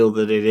of feel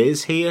that it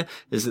is here,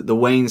 is that the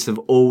Waynes have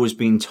always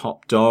been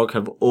top dog,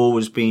 have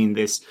always been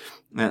this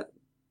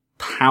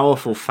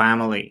powerful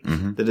family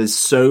that is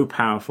so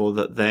powerful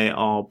that they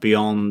are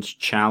beyond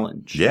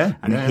challenge. Yeah.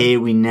 And here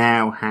we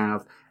now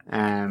have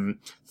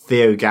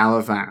Theo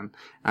Galavan,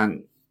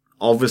 and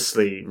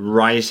obviously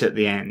right at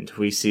the end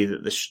we see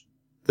that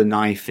the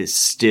knife is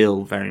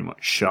still very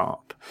much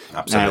sharp.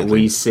 Absolutely.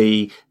 We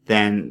see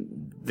then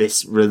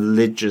this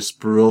religious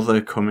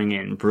brother coming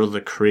in,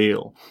 Brother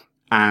Creel.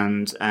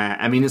 And,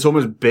 it's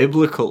almost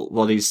biblical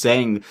what he's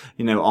saying.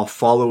 Our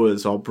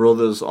followers, our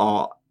brothers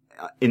are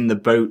in the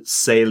boat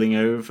sailing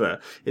over.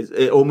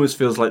 It almost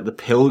feels like the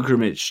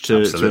pilgrimage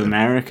to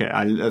America.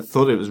 I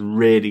thought it was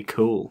really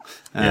cool.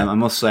 I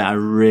must say I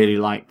really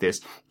like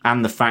this.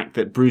 And the fact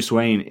that Bruce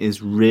Wayne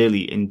is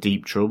really in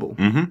deep trouble.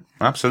 Mm-hmm.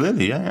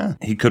 Absolutely, yeah.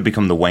 He could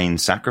become the Wayne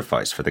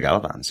sacrifice for the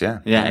Galavants, yeah.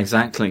 Yeah,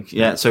 exactly.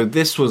 Yeah, so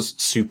this was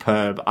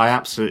superb. I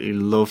absolutely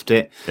loved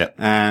it. Yeah.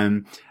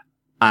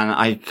 And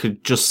I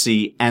could just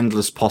see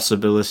endless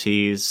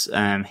possibilities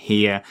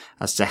here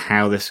as to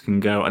how this can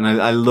go. And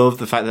I love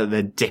the fact that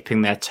they're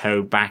dipping their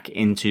toe back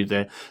into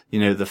the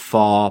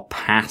far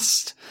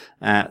past,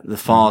 the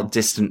far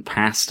distant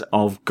past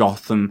of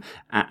Gotham,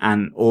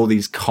 and all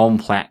these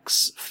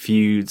complex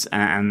feuds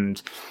and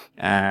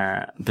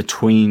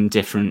between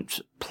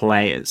different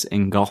players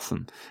in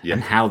Gotham,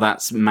 and how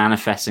that's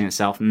manifesting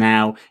itself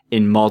now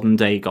in modern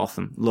day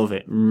Gotham. Love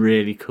it.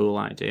 Really cool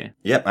idea.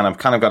 Yep, and I've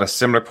kind of got a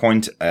similar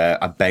point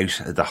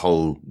about the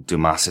whole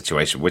Dumas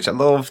situation, which I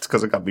loved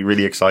because it got me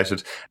really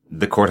excited.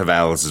 The Court of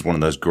Owls is one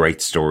of those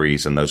great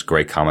stories and those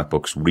great comic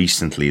books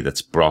recently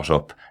that's brought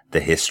up the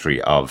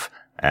history of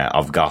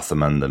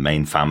Gotham and the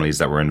main families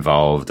that were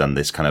involved, and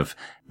this kind of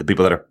the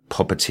people that are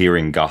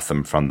puppeteering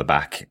Gotham from the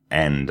back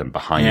end and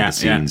behind the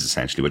scenes,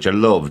 essentially, which I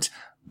loved.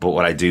 But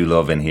what I do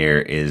love in here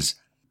is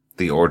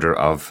the Order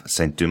of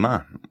Saint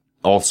Dumas,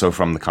 also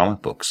from the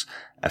comic books.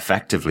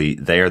 Effectively,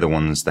 they are the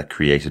ones that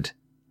created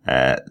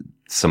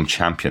some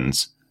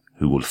champions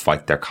who will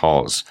fight their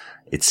cause.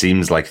 It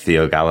seems like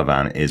Theo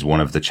Galavan is one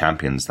of the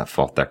champions that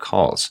fought their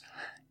cause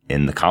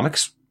in the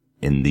comics,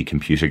 in the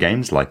computer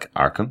games like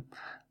Arkham.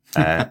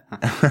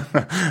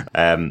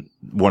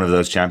 One of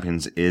those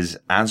champions is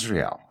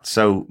Azrael.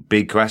 So,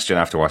 big question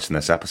after watching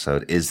this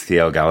episode, is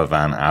Theo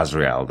Galavan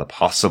Azrael the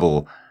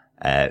possible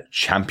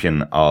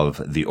champion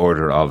of the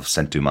Order of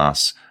Saint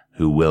Dumas,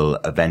 who will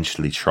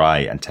eventually try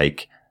and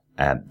take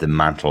the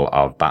mantle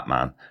of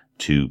Batman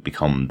to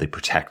become the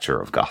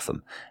protector of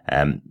Gotham?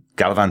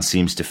 Galavan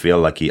seems to feel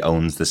like he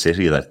owns the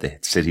city, that the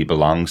city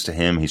belongs to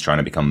him. He's trying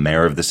to become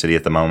mayor of the city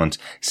at the moment.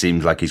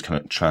 Seems like he's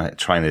kind of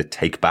trying to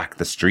take back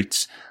the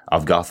streets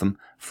of Gotham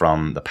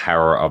from the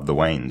power of the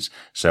Waynes.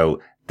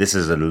 So this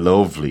is a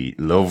lovely,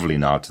 lovely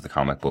nod to the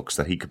comic books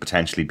that he could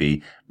potentially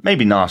be,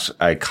 maybe not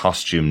a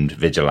costumed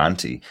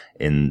vigilante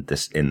in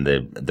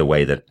the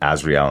way that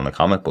Azrael in the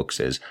comic books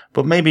is,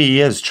 but maybe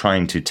he is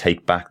trying to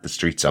take back the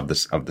streets of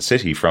the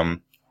city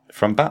from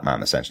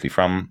Batman, essentially,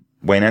 from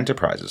Wayne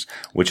Enterprises,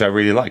 which I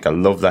really like. I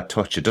love that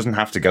touch. It doesn't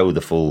have to go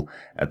the full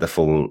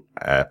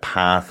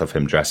path of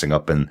him dressing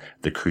up in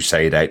the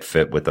Crusade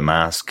outfit with the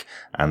mask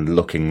and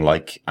looking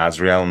like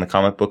Azrael in the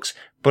comic books,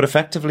 but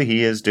effectively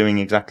he is doing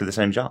exactly the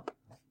same job.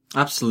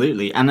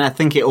 Absolutely. And I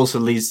think it also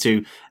leads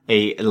to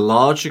a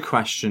larger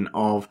question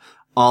of,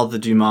 are the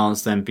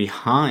Dumas then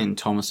behind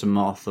Thomas and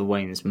Martha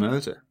Wayne's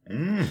murder?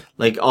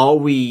 Like, are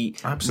we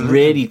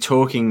really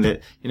talking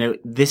that,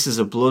 this is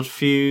a blood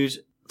feud?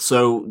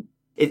 So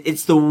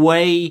it's the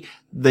way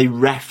they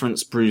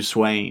reference Bruce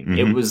Wayne. Mm-hmm.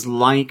 It was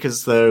like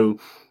as though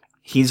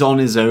he's on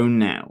his own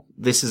now.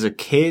 This is a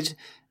kid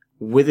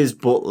with his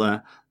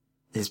butler.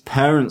 His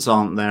parents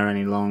aren't there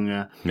any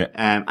longer. Yeah.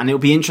 And it'll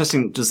be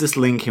interesting. Does this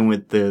link in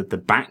with the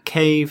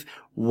Batcave?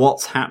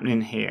 What's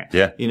happening here?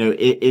 Yeah.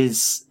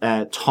 Is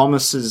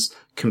Thomas's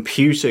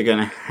computer going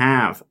to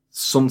have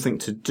something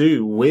to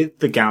do with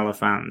the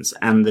Galavants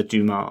and the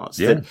Dumas?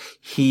 Yeah. That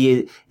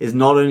he is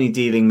not only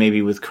dealing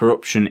maybe with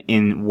corruption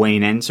in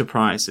Wayne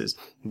Enterprises,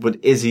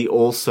 but is he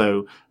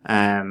also,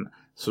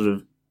 sort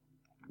of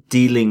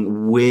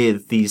dealing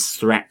with these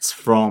threats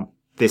from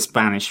this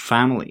banished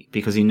family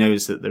because he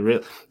knows that they're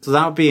real. So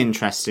that would be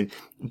interesting.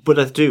 But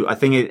I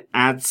think it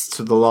adds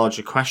to the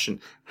larger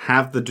question.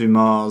 Have the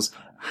Dumas,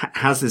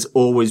 has this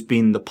always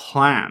been the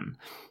plan?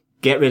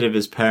 Get rid of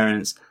his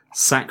parents,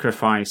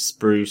 sacrifice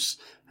Bruce,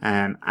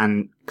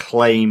 and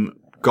claim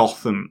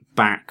Gotham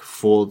back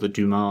for the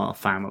Dumas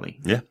family.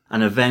 Yeah.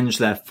 And avenge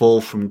their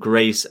fall from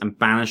grace and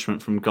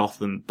banishment from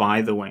Gotham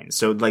by the Waynes.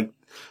 So, like,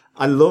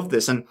 I love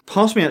this. And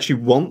part of me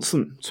actually wants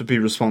them to be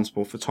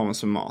responsible for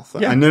Thomas and Martha.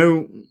 Yeah. I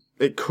know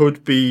it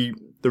could be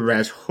the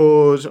Red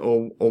Hood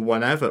or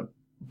whatever,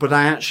 but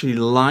I actually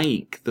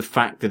like the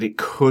fact that it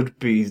could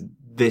be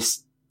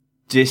this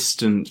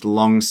distant,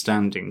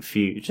 long-standing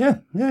feud. Yeah.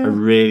 I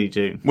really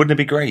do. Wouldn't it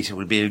be great? It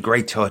would be a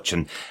great touch.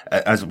 And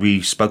as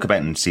we spoke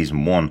about in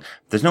season 1,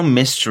 there's no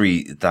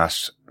mystery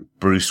that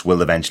Bruce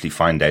will eventually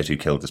find out who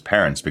killed his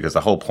parents, because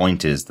the whole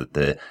point is that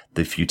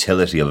the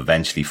futility of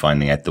eventually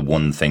finding out the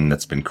one thing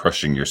that's been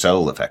crushing your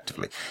soul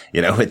effectively.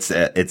 You know,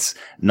 it's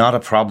not a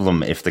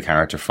problem if the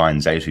character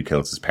finds out who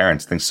kills his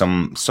parents. I think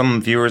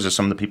some viewers or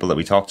some of the people that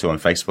we talk to on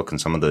Facebook and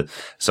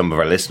some of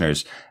our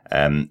listeners,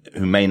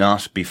 who may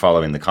not be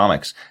following the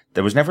comics,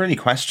 there was never any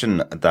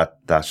question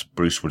that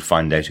Bruce would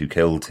find out who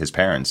killed his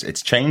parents.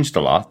 It's changed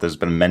a lot. There's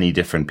been many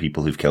different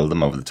people who've killed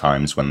them over the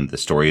times when the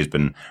story has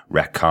been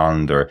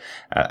retconned, or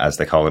as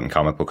they call it in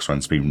comic books, when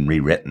it's been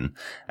rewritten.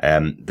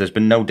 There's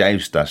been no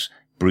doubt that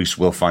Bruce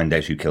will find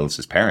out who kills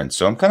his parents.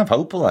 So I'm kind of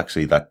hopeful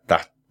actually that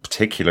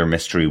particular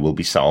mystery will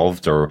be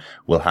solved or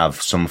will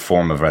have some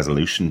form of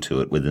resolution to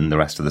it within the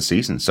rest of the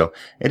season. So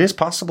it is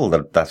possible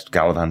that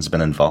Gallivan's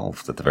been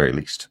involved at the very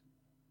least.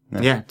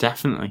 Yeah,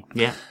 definitely.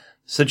 Yeah.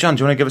 So, John, do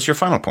you want to give us your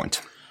final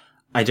point?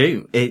 I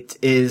do. It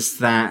is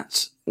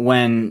that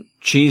when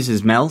cheese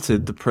is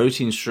melted, the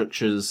protein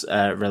structures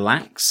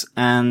relax,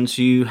 and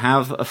you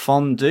have a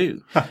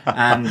fondue.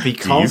 And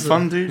because do you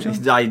fondue,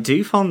 John? I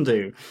do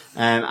fondue,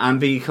 and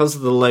because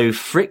of the low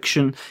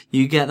friction,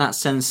 you get that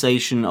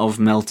sensation of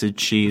melted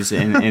cheese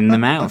in the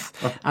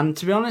mouth. And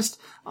to be honest,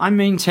 I'm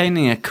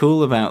maintaining a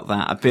cool about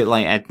that, a bit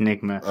like Ed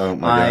Nigma. Oh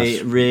my gosh!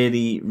 I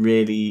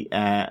really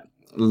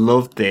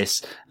loved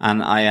this,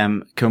 and I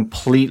am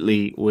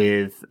completely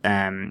with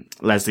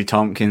Leslie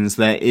Tompkins.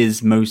 There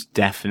is most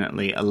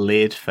definitely a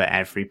lid for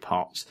every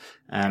pot.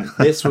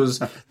 This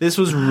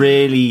was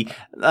really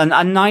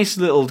a nice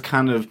little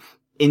kind of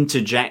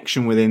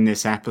interjection within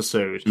this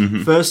episode.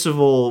 Mm-hmm. First of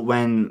all,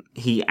 when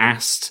he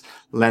asked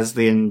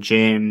Leslie and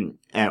Jim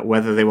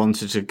whether they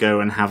wanted to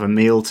go and have a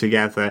meal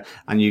together,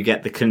 and you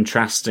get the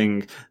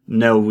contrasting,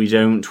 no, we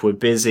don't, we're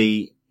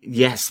busy.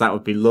 Yes, that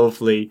would be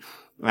lovely.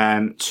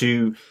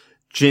 To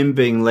Jim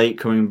being late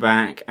coming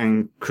back,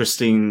 and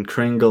Christine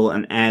Kringle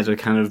and Ed are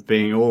kind of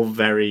being all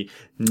very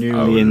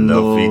newly in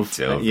love.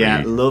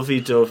 Yeah,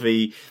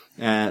 lovey-dovey.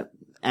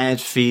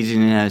 Ed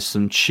feeding her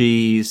some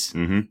cheese.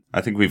 Mm-hmm.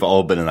 I think we've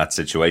all been in that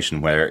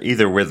situation where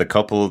either we're the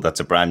couple that's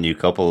a brand new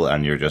couple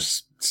and you're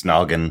just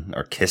snogging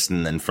or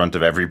kissing in front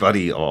of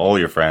everybody or all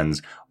your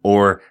friends,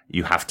 or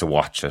you have to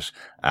watch it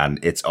and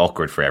it's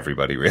awkward for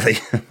everybody, really.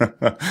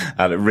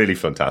 And it really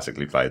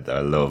fantastically played there.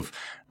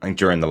 I think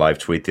during the live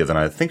tweet the other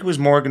night, I think it was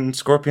Morgan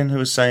Scorpion who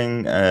was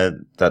saying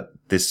that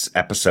this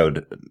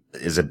episode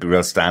is a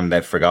real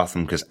standout for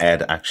Gotham because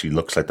Ed actually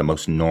looks like the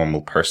most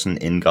normal person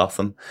in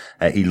Gotham.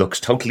 He looks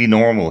totally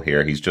normal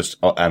here. He's just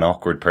an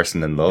awkward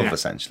person in love,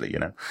 essentially, you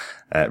know.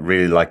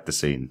 Really liked the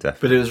scene,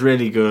 definitely. But it was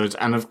really good.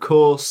 And of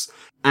course,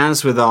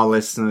 as with our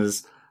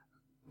listeners,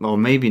 or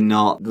maybe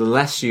not, the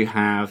less you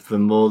have, the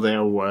more they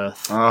are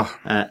worth.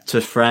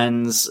 To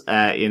friends,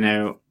 you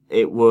know,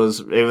 that was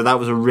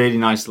a really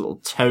nice little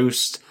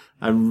toast.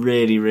 I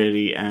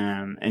really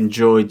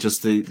enjoyed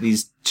just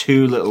these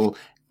two little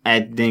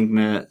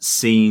Enigma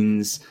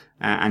scenes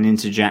and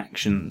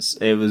interjections.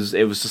 It was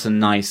just a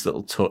nice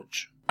little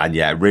touch. And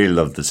yeah, I really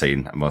loved the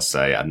scene, I must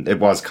say. And it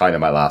was kind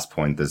of my last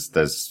point.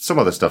 There's some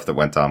other stuff that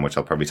went on, which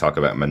I'll probably talk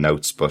about in my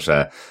notes, but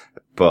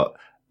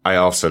I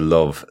also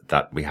love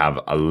that we have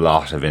a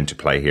lot of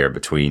interplay here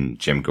between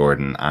Jim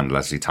Gordon and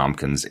Leslie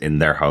Tompkins in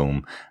their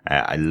home.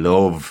 I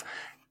love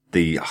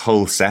the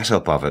whole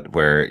setup of it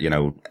where, you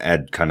know,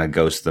 Ed kind of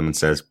goes to them and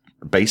says,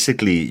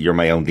 basically, you're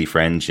my only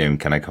friend, Jim.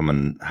 Can I come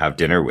and have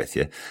dinner with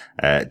you?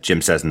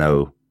 Jim says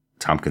no.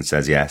 Tompkins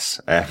says yes.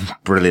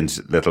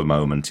 Brilliant little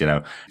moment, you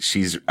know.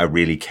 She's a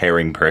really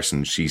caring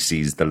person. She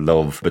sees the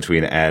love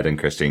between Ed and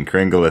Christine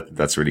Kringle.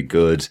 That's really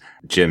good.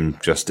 Jim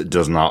just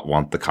does not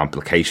want the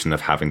complication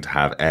of having to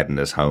have Ed in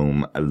his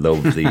home. I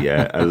love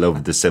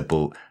the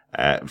simple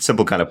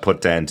kind of put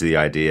down to the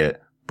idea,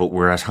 but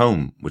we're at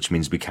home, which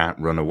means we can't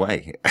run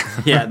away.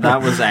 Yeah,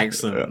 that was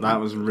excellent. That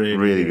was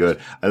really good.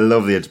 I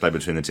love the interplay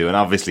between the two. And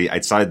obviously,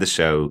 outside the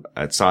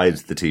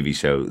TV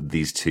show,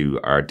 these two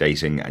are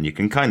dating. And you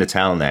can kind of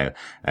tell now,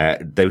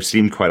 they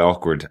seemed quite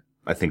awkward.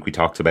 I think we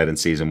talked about in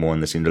season 1,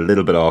 they seemed a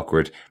little bit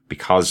awkward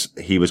because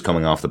he was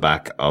coming off the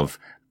back of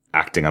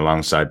acting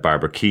alongside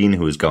Barbara Keane,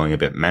 who was going a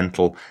bit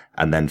mental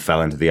and then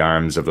fell into the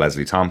arms of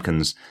Leslie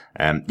Tompkins.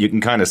 You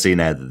can kind of see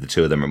now that the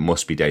two of them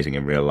must be dating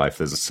in real life.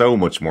 There's so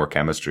much more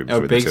chemistry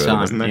between the two of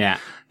them, isn't there? Yeah.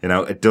 You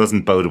know, it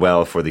doesn't bode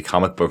well for the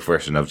comic book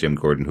version of Jim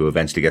Gordon, who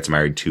eventually gets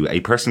married to a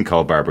person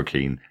called Barbara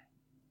Keane.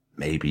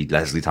 Maybe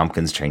Leslie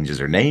Tompkins changes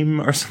her name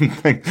or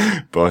something.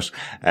 But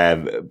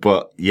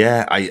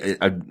yeah,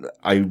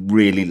 I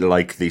really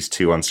like these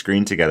two on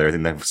screen together. I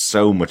think they have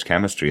so much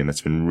chemistry, and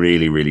it's been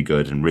really, really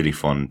good and really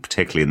fun,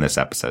 particularly in this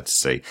episode to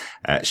see.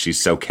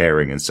 She's so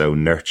caring and so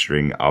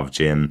nurturing of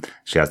Jim.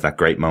 She has that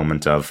great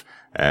moment of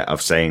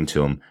saying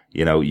to him,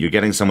 you know, you're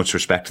getting so much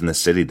respect in the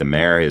city. The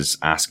mayor is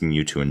asking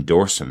you to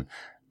endorse him,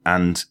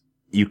 and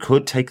you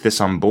could take this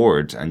on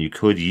board and you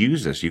could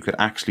use it. You could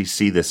actually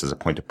see this as a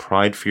point of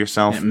pride for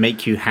yourself. It'd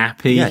make you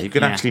happy. Yeah, you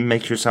could actually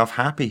make yourself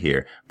happy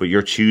here. But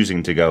you're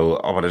choosing to go,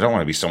 oh, but I don't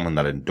want to be someone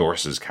that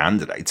endorses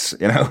candidates,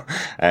 you know,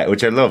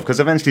 which I love, because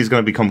eventually he's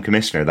going to become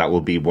commissioner. That will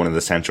be one of the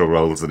central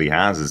roles that he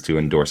has, is to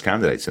endorse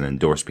candidates and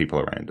endorse people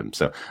around him.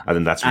 So I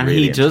think that's really And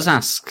he does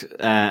ask,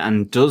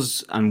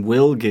 and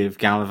will give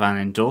Galavan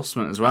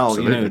endorsement as well.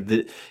 Absolutely.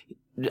 You know,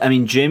 I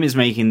mean, Jim is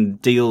making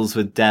deals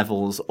with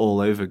devils all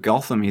over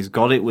Gotham. He's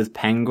got it with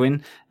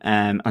Penguin,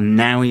 and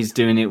now he's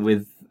doing it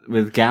with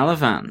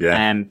Galavan.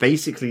 Yeah.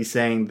 Basically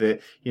saying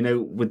that, you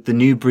know, with the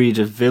new breed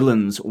of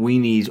villains, we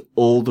need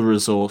all the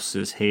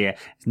resources here.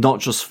 Not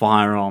just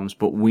firearms,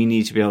 but we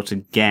need to be able to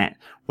get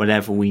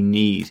whatever we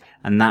need.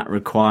 And that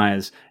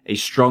requires a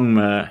strong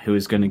mayor who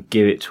is going to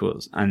give it to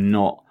us and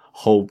not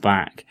hold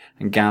back.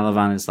 And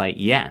Galavan is like,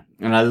 yeah.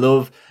 And I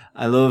love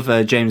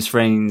James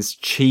Frain's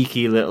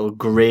cheeky little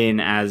grin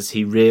as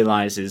he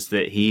realizes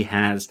that he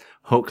has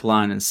hook,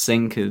 line, and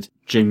sinkered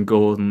Jim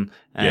Gordon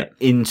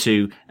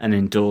into an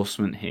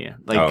endorsement here.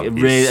 Like,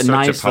 really, a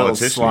nice little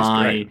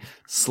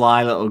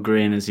sly little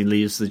grin as he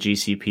leaves the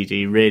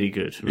GCPD. Really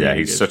good. Really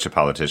he's good. Such a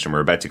politician.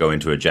 We're about to go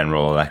into a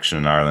general election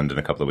in Ireland in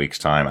a couple of weeks'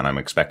 time, and I'm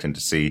expecting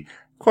to see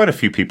quite a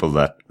few people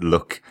that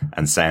look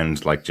and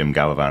sound like Jim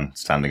Galavan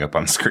standing up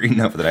on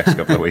screen over the next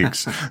couple of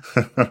weeks.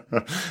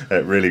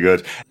 Really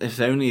good. If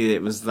only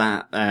it was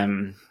that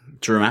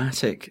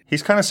dramatic.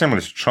 He's kind of similar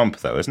to Trump,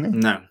 though, isn't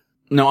he?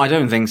 No, I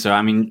don't think so.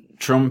 I mean,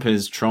 Trump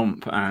is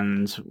Trump,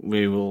 and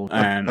we will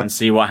and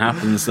see what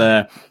happens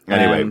there.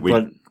 Anyway,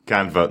 we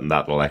can't vote in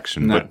that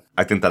election, but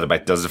I think that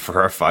about does it for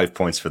our 5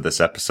 points for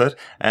this episode.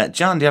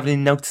 John, do you have any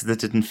notes that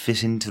didn't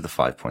fit into the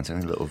 5 points?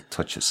 Any little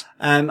touches?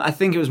 I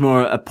think it was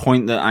more a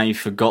point that I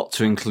forgot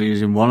to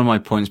include in one of my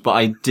points, but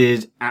I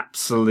did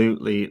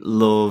absolutely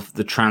love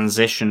the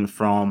transition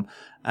from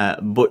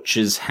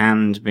Butcher's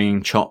hand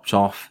being chopped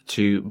off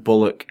to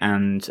Bullock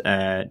and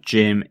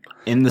Jim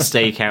in the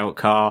stakeout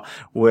car,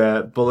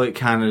 where Bullock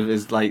kind of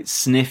is like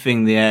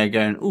sniffing the air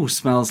going, ooh,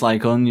 smells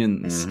like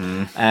onions.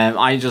 Mm-hmm.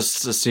 I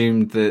just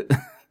assumed that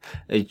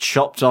a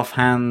chopped off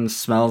hand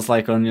smells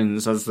like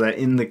onions as they're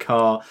in the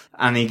car,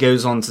 and he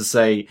goes on to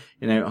say,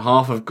 you know,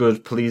 half of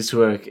good police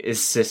work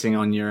is sitting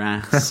on your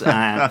ass,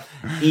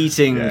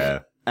 eating, you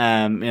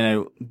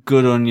know,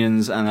 good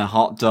onions and a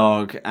hot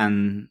dog,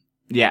 and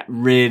yeah,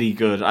 really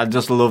good. I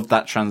just loved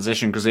that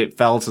transition because it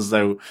felt as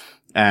though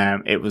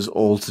it was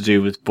all to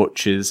do with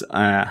Butcher's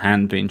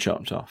hand being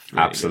chopped off.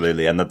 Really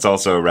absolutely. Good. And that's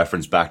also a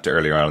reference back to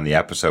earlier on in the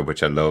episode,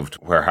 which I loved,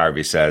 where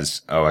Harvey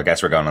says, oh, I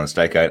guess we're going on a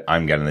stakeout.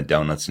 I'm getting the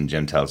donuts. And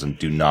Jim tells him,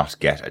 do not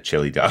get a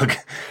chili dog.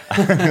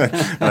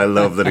 And I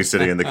love that he's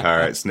sitting in the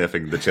car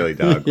sniffing the chili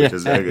dog, which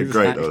is a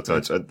great little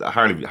touch.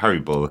 Harvey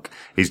Bullock,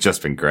 he's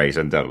just been great.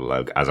 And Donald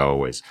Logue, as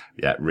always.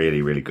 Yeah,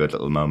 really, really good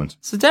little moment.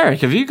 So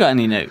Derek, have you got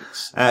any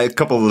notes? A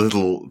couple of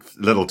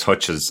little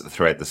touches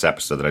throughout this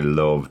episode that I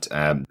loved.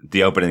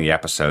 The opening of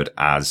the episode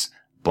as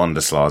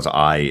Bundeslaw's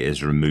eye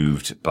is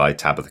removed by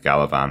Tabitha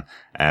Galavan.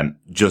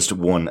 Just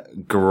one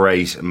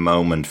great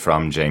moment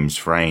from James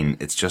Frain.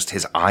 It's just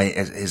his eye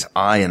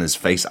and his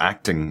face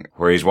acting,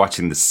 where he's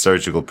watching the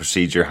surgical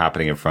procedure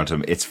happening in front of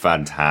him. It's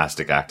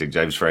fantastic acting.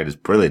 James Frain is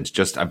brilliant.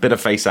 Just a bit of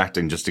face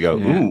acting just to go,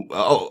 ooh,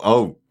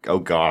 oh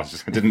gosh,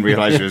 I didn't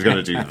realize she was going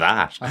to do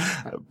that.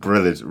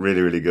 Brilliant.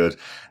 Really, really good.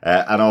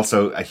 And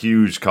also a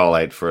huge call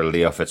out for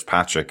Leo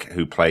Fitzpatrick,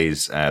 who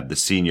plays the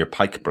senior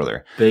Pike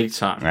brother. Big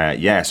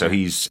time. So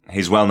he's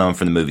well known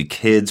for the movie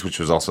Kids, which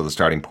was also the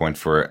starting point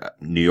for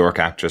New York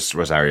actress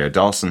Rosario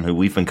Dawson, who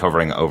we've been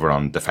covering over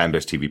on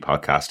Defenders TV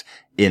podcast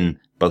in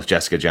both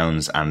Jessica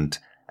Jones and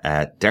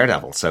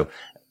Daredevil. So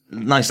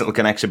nice little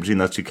connection between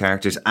those two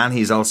characters. And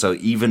he's also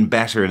even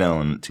better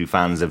known to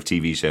fans of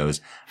TV shows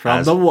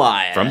from The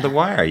Wire. From The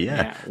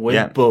Wire, with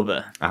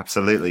Bubba.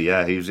 Absolutely,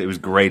 yeah. It was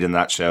great in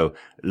that show.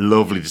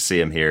 Lovely to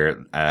see him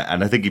here.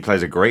 And I think he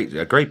plays a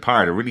great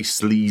part, a really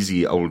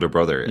sleazy older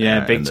brother.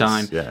 Yeah, big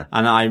time. Yeah.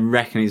 And I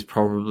reckon he's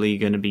probably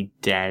going to be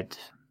dead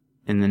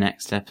in the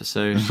next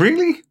episode.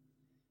 Really?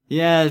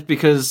 Yeah,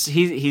 because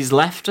he's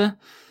left her.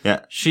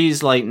 Yeah.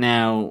 She's like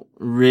now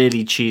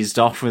really cheesed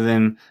off with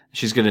him.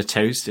 She's going to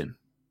toast him.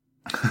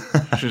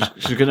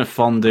 she's going to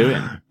fondue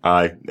him.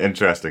 Aye,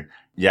 interesting.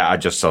 Yeah, I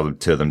just saw the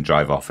two of them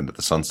drive off into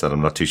the sunset.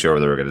 I'm not too sure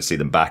whether we're going to see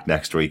them back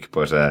next week,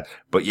 but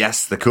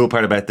yes, the cool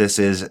part about this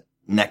is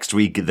next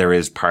week there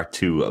is part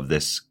 2 of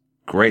this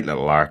great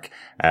little arc.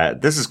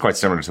 This is quite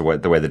similar to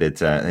the way that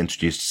it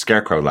introduced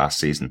Scarecrow last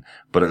season,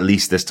 but at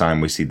least this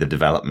time we see the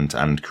development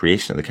and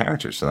creation of the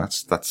characters.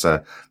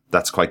 So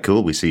that's quite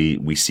cool. We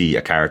see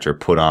a character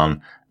put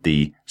on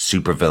the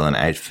supervillain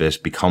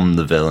outfit, become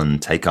the villain,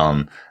 take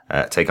on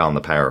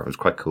the power. It was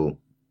quite cool.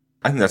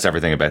 I think that's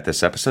everything about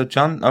this episode.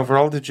 John,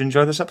 overall, did you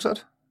enjoy this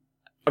episode?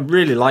 I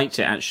really liked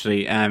it,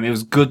 actually. It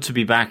was good to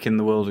be back in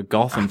the world of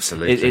Gotham.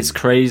 Absolutely. It's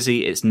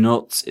crazy, it's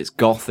nuts, it's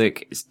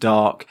gothic, it's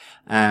dark.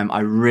 I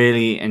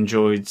really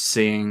enjoyed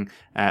seeing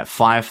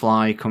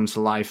Firefly come to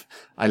life.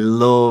 I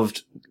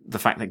loved the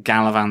fact that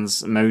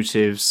Galavan's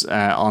motives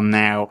are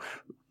now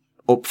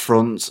up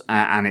front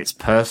and it's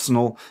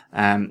personal.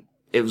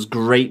 It was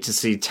great to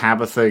see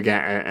Tabitha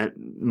get a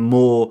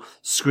more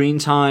screen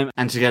time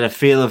and to get a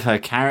feel of her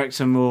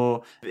character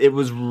more. It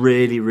was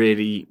really,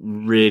 really,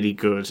 really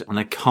good. And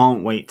I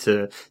can't wait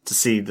to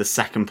see the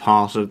second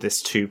part of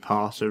this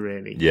 2-parter,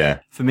 really. Yeah.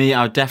 For me,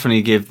 I would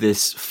definitely give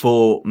this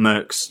 4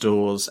 Merc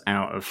stores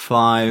out of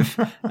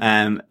 5.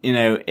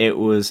 It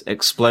was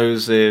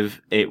explosive.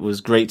 It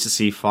was great to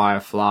see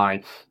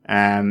Firefly.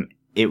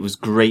 It was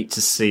great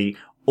to see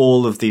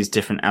all of these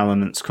different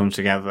elements come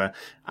together,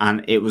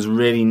 and it was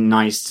really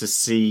nice to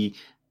see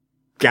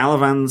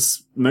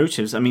Galavan's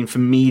motives. I mean, for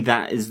me,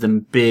 that is the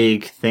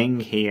big thing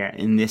here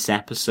in this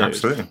episode.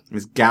 Absolutely.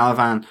 Is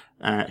Galavan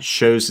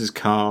shows his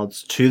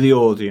cards to the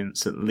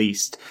audience, at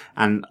least,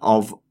 and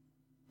of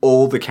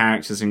all the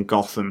characters in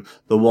Gotham,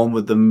 the one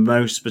with the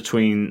most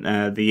between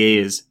the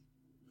ears,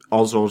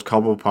 Oswald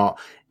Cobblepot,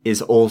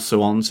 is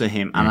also onto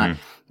him. And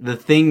the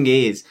thing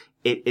is,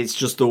 it's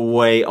just the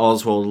way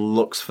Oswald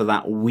looks for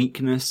that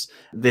weakness.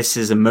 This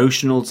is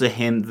emotional to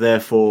him,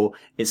 therefore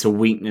it's a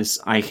weakness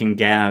I can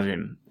get at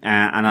him.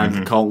 And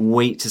I can't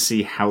wait to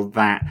see how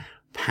that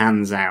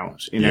pans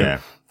out.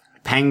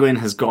 Penguin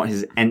has got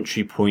his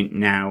entry point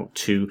now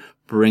to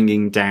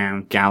bringing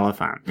down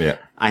Galavan. Yeah.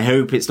 I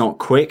hope it's not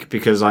quick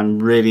because I'm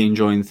really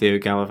enjoying Theo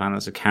Galavan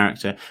as a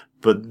character.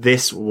 But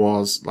this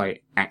was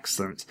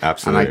excellent.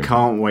 Absolutely. And I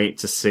can't wait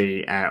to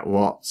see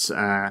what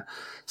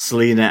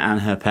Selena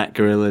and her pet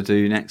gorilla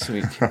do next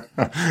week.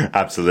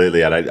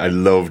 Absolutely. And I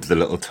loved the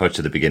little touch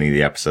at the beginning of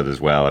the episode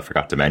as well. I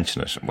forgot to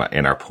mention it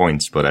in our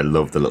points, but I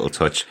loved the little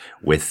touch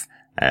with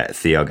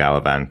Theo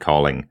Galavan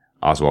calling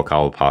Oswald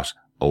Cobblepot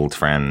old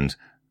friend.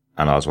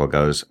 And Oswald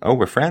goes, "Oh,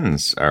 we're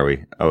friends, are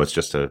we? Oh, it's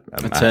just a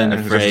turn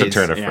of phrase. Just a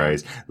turn of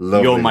phrase.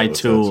 Lovely. You're my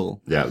tool."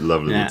 Touch. Yeah,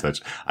 lovely little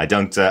touch. I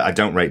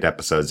don't rate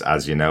episodes,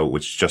 as you know,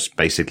 which just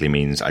basically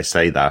means I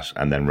say that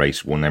and then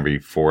rate one every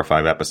 4 or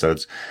 5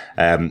 episodes.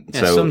 So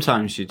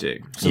sometimes you do.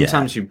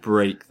 Sometimes you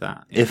break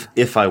that. Yeah.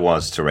 If I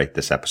was to rate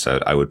this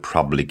episode, I would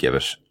probably give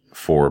it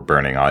 4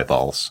 burning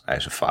eyeballs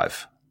out of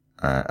 5.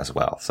 As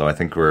well. So I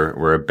think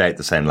we're about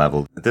the same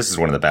level. This is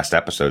one of the best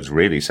episodes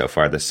really so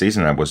far this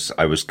season. I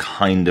was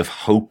kind of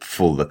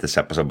hopeful that this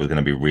episode was going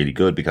to be really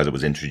good because it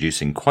was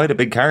introducing quite a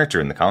big character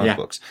in the comic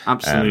books.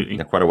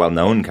 Absolutely. Quite a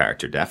well-known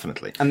character,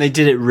 definitely. And they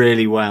did it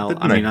really well.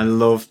 I mean, I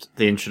loved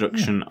the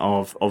introduction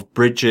of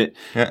Bridget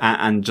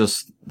and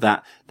just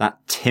that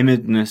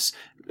timidness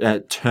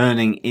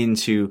turning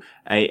into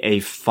a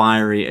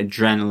fiery,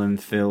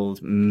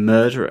 adrenaline-filled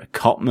murderer,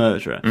 cop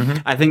murderer.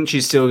 I think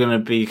she's still going to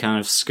be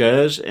kind of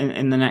scared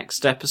in the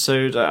next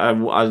episode. I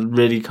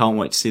really can't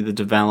wait to see the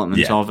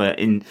development of her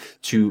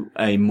into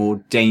a more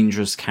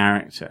dangerous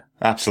character.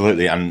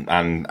 Absolutely.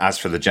 And as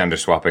for the gender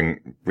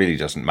swapping, really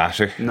doesn't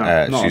matter.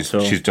 No, not at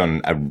all. She's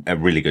done a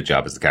really good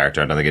job as the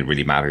character. I don't think it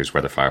really matters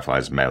whether Firefly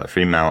is male or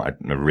female.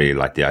 I really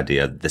like the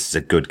idea that this is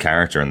a good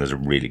character and there's a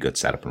really good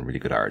setup and a really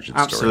good origin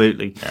story.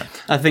 Absolutely. Yeah.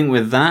 I think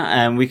with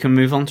that, we can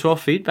move on to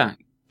our feedback.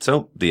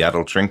 So the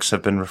adult drinks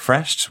have been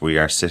refreshed. We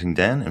are sitting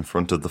down in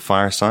front of the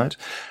fireside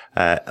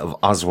of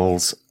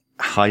Oswald's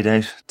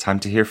hideout. Time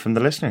to hear from the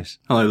listeners.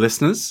 Hello,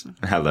 listeners.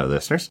 Hello,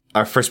 listeners.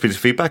 Our first piece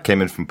of feedback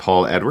came in from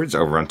Paul Edwards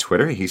over on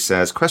Twitter. He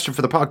says, question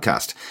for the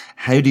podcast.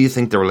 How do you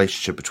think the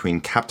relationship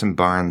between Captain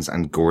Barnes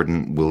and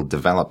Gordon will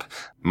develop?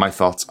 My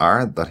thoughts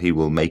are that he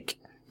will make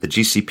the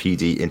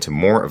GCPD into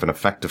more of an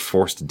effective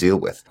force to deal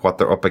with what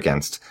they're up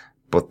against.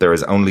 But there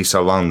is only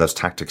so long those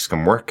tactics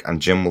can work,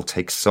 and Jim will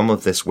take some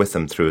of this with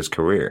him through his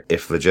career,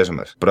 if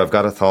legitimate. But I've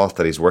got a thought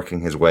that he's working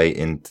his way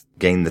in to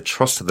gain the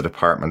trust of the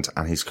department,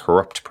 and he's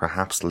corrupt,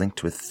 perhaps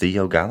linked with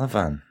Theo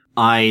Galavan.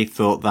 I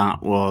thought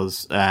that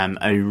was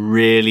a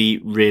really,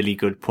 really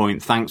good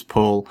point. Thanks,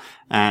 Paul,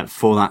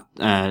 for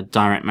that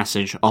direct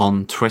message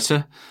on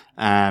Twitter.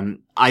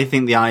 I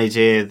think the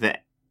idea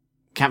that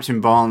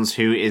Captain Barnes,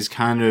 who is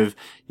kind of,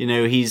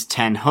 he's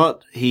Ten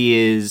Hut,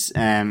 he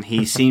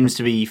seems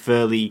to be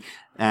fairly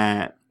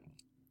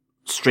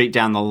straight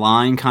down the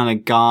line kind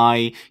of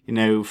guy,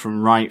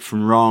 from right,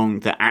 from wrong,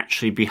 that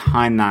actually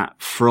behind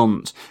that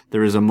front,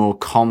 there is a more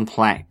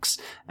complex,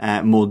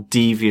 more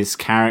devious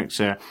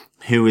character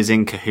who is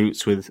in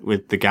cahoots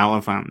with the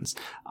Galavans.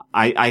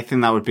 I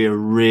think that would be a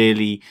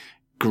really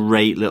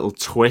great little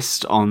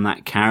twist on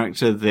that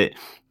character, that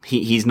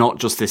he's not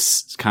just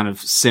this kind of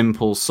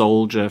simple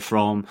soldier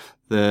from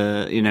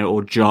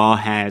or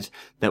Jarhead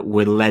that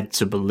we're led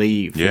to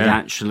believe. Yeah. That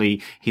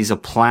actually he's a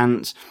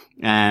plant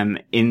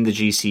in the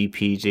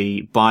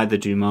GCPD by the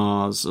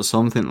Dumas or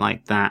something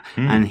like that,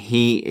 and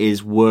he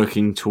is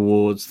working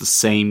towards the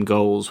same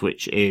goals,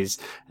 which is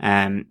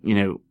Galavan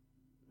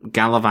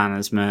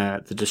as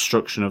mayor, the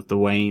destruction of the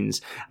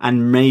Waynes,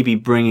 and maybe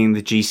bringing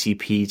the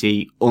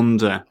GCPD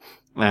under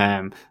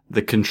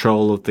the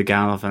control of the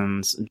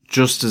Galavans,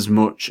 just as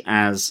much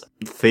as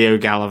Theo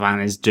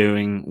Galavan is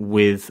doing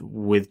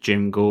with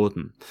Jim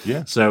Gordon.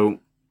 Yeah. So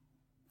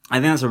I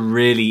think that's a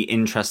really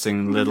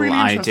interesting little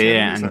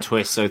idea and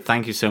twist. So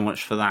thank you so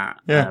much for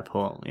that,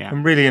 Paul. Yeah. A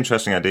really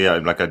interesting idea.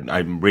 I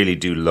really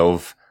do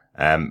love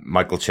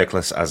Michael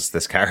Chiklis as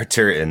this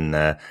character in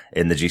the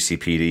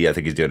GCPD. I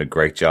think he's doing a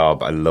great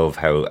job. I love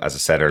how, as I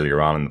said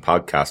earlier on in the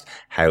podcast,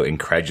 how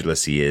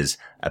incredulous he is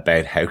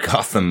about how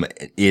Gotham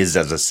is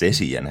as a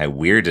city and how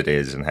weird it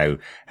is and how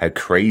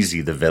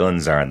crazy the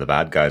villains are and the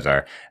bad guys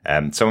are.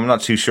 So I'm not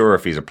too sure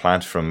if he's a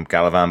plant from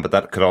Galavan, but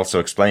that could also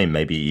explain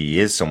maybe he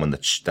is someone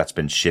that's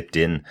been shipped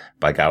in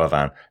by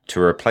Galavan to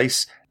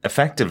replace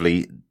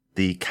effectively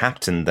the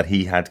captain that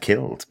he had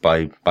killed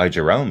by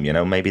Jerome.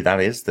 Maybe that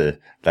is the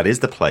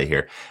play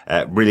here.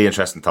 Really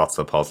interesting thoughts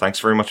though, Paul. Thanks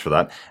very much for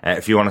that.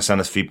 If you want to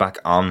send us feedback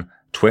on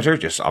Twitter,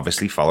 just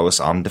obviously follow us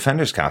on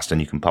DefendersCast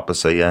and you can pop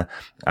us a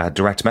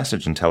direct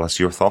message and tell us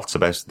your thoughts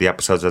about the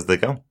episodes as they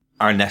go.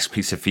 Our next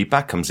piece of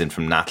feedback comes in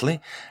from Natalie.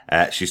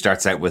 She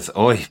starts out with,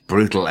 "Oi,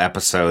 brutal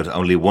episode.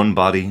 Only one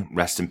body.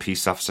 Rest in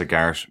peace, Officer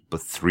Garrett,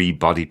 but 3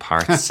 body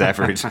parts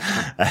severed."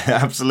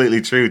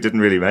 Absolutely true.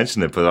 Didn't really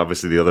mention it, but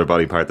obviously the other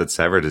body part that's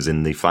severed is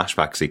in the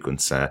flashback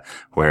sequence,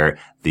 where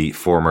the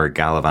former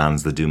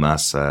Galavans, the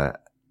Dumas,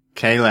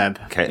 Caleb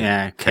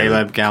Galavan,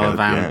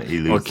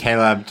 or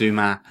Caleb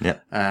Dumas,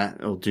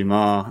 or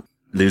Dumas,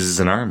 loses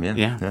an arm.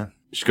 Yeah.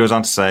 She goes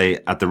on to say,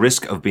 "At the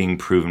risk of being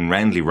proven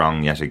roundly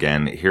wrong yet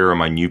again, here are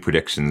my new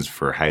predictions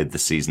for how the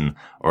season,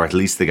 or at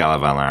least the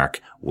Galavan arc,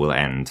 will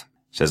end."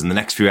 She says, "In the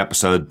next few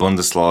episodes,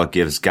 Bundeslaw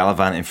gives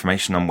Galavan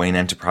information on Wayne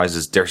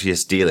Enterprises'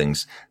 dirtiest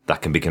dealings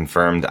that can be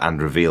confirmed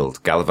and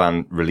revealed.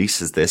 Galavan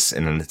releases this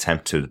in an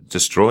attempt to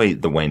destroy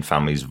the Wayne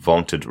family's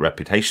vaunted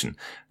reputation.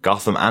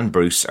 Gotham and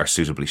Bruce are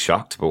suitably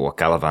shocked, but what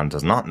Galavan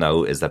does not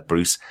know is that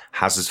Bruce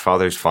has his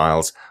father's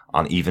files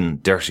on even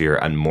dirtier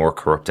and more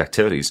corrupt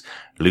activities.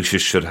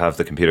 Lucius should have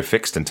the computer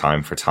fixed in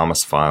time for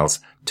Thomas' files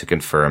to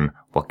confirm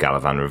what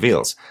Galavan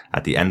reveals.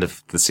 At the end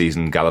of the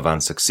season,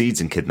 Galavan succeeds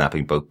in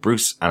kidnapping both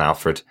Bruce and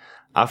Alfred.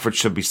 Alfred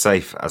should be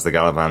safe, as the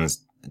Galavans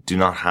do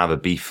not have a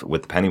beef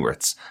with the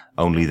Pennyworths,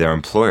 only their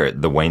employer,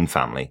 the Wayne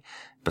family.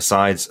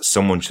 Besides,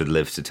 someone should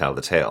live to tell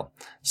the tale.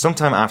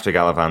 Sometime after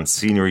Galavan's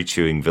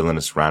scenery-chewing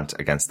villainous rant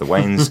against the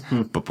Waynes,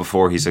 but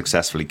before he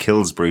successfully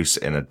kills Bruce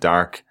in a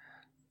dark,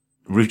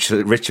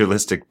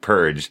 ritualistic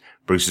purge,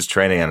 Bruce's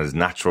training and his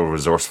natural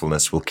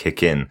resourcefulness will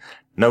kick in.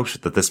 Note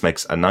that this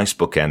makes a nice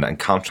bookend and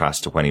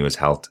contrast to when he was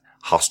held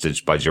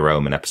hostage by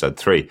Jerome in episode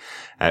 3.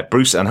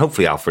 Bruce and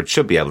hopefully Alfred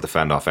should be able to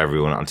fend off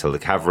everyone until the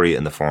cavalry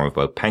in the form of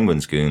both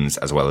Penguin's goons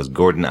as well as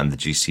Gordon and the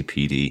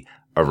GCPD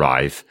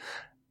arrive."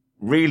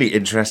 Really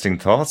interesting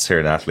thoughts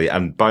here, Natalie.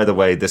 And by the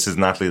way, this is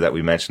Natalie that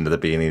we mentioned at the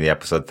beginning of the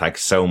episode.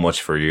 Thanks so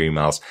much for your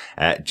emails.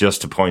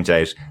 Just to point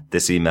out,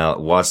 this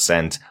email was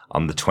sent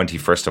on the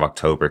 21st of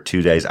October,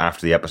 2 days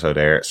after the episode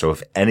aired. So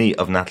if any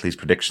of Natalie's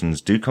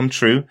predictions do come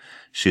true,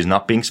 she's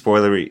not being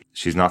spoilery.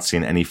 She's not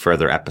seen any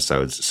further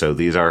episodes. So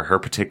these are her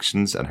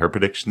predictions and her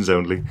predictions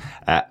only.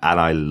 And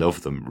I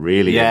love them.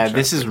 Really. Yeah,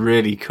 this is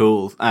really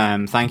cool.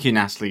 Thank you,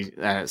 Natalie,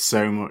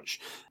 so much.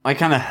 I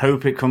kind of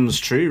hope it comes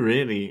true,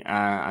 really.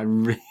 I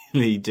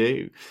really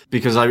do.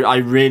 Because I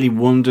really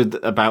wondered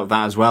about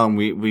that as well. And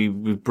we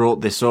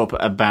brought this up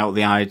about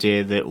the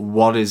idea that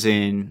what is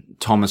in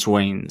Thomas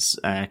Wayne's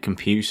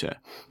computer,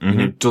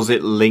 does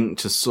it link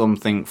to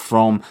something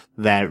from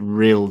their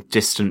real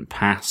distant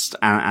past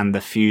and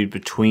the feud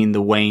between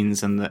the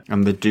Waynes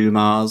and the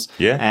Dumas?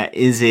 Yeah.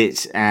 Is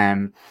it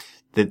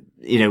that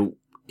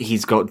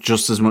he's got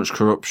just as much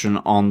corruption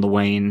on the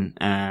Wayne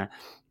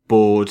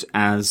board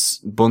as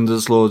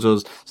Bundeslaw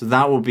does? So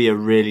that would be a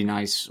really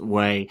nice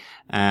way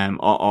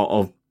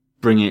of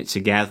bringing it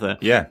together.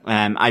 Yeah.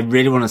 I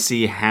really want to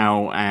see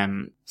how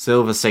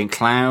Silver St.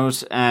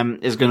 Cloud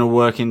is going to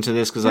work into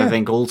this, because I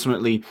think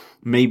ultimately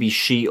maybe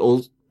she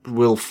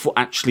will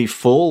actually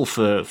fall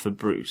for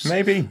Bruce.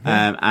 Maybe.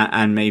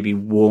 And maybe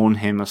warn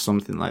him or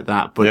something like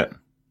that. But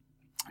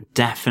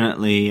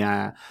definitely,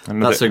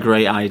 that's a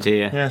great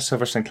idea. Yeah,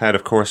 Silver St. Cloud,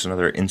 of course,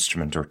 another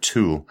instrument or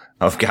tool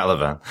of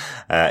Galavan.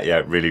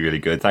 Really, really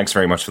good. Thanks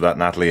very much for that,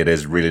 Natalie. It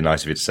is really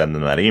nice of you to send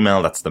them that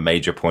email. That's the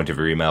major point of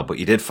your email, but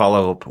you did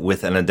follow up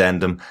with an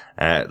addendum,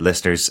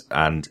 listeners,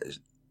 and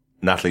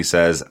Natalie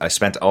says, "I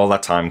spent all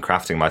that time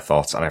crafting my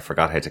thoughts and I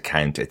forgot how to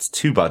count. It's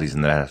 2 bodies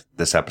in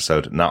this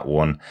episode, not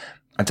 1.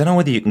 I don't know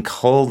whether you can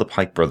call the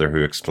Pike brother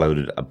who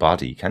exploded a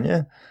body, can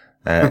you?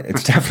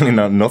 It's definitely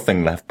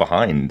nothing left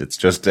behind. It's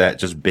just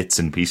bits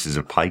and pieces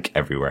of Pike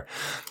everywhere.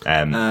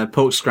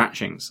 Poke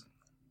scratchings.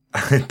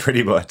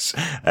 Pretty much.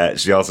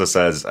 She also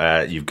says,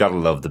 you've got to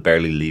love the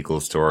barely legal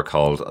store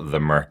called The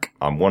Merc.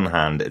 On one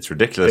hand, it's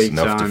ridiculous Big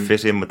enough time. to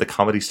fit in with the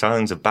comedy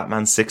stylings of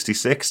Batman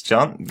 66.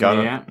 John,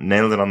 Yeah.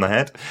 nailed it on the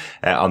head.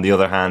 On the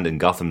other hand, in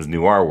Gotham's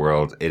noir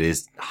world, it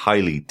is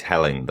highly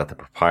telling that the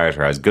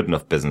proprietor has good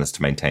enough business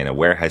to maintain a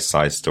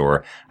warehouse-sized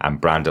store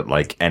and brand it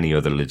like any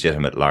other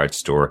legitimate large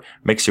store.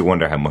 Makes you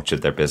wonder how much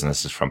of their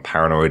business is from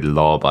paranoid,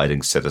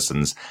 law-abiding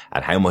citizens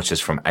and how much is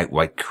from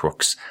outright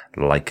crooks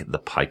like the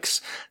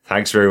Pikes.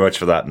 Thanks very much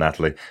for that,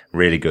 Natalie.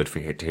 Really good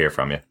to hear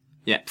from you.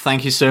 Yeah,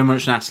 thank you so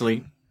much,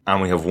 Natalie.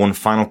 And we have one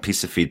final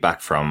piece of feedback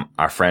from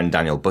our friend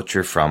Daniel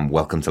Butcher from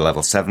Welcome to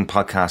Level 7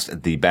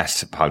 podcast, the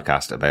best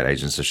podcast about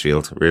Agents of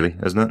S.H.I.E.L.D., really,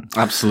 isn't it?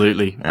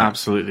 Absolutely,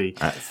 absolutely.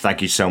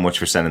 Thank you so much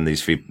for sending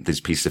these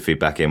pieces of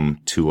feedback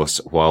in to us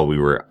while we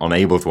were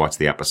unable to watch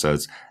the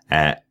episodes.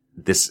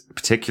 This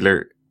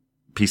particular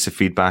piece of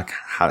feedback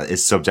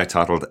is subject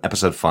titled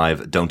Episode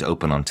 5, Don't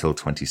Open Until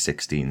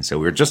 2016. So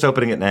we're just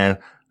opening it now,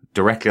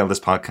 directly on this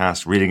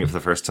podcast, reading it for the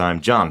first time.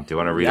 John, do you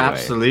want to read it away?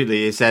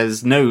 Absolutely. It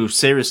says, no,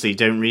 seriously,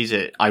 don't read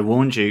it. I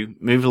warned you.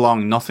 Move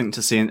along. Nothing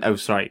to see. Oh,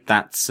 sorry.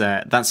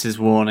 That's his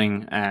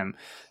warning.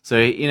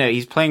 So,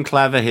 he's playing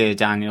clever here,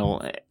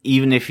 Daniel.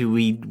 Even if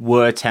we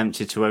were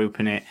tempted to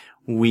open it,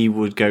 we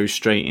would go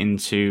straight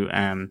into,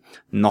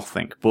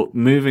 nothing. But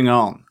moving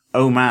on.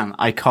 Oh man,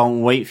 I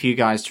can't wait for you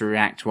guys to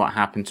react to what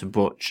happened to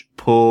Butch.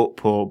 Poor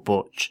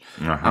Butch.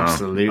 Uh-huh.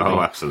 Absolutely. Oh,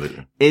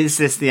 absolutely. Is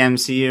this the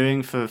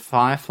MCUing for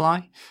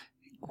Firefly?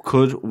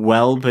 Could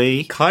well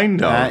be.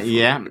 Kind of.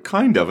 Yeah.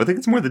 Kind of. I think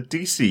it's more the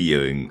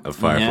DCUing of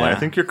Firefly. Yeah. I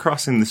think you're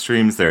crossing the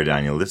streams there,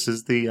 Daniel. This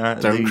is the...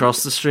 Don't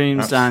cross the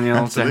streams, Daniel.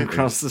 Absolutely. Don't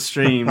cross the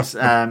streams.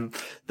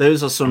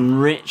 Those are some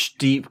rich,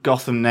 deep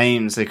Gotham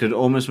names. They could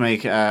almost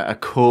make a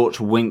court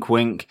wink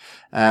wink.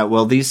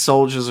 Well, these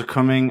soldiers are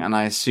coming, and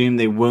I assume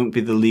they won't be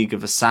the League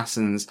of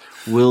Assassins.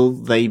 Will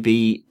they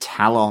be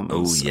Talons?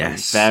 Oh,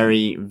 yes.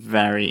 Very,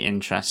 very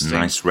interesting.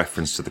 Nice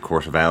reference to the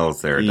Court of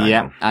Owls there, Daniel.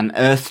 Yeah, and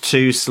Earth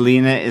 2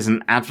 Selena is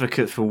an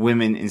advocate for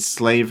women in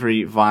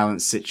slavery,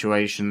 violence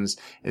situations.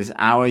 Is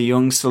our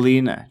young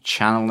Selena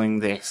channeling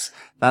this?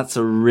 That's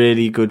a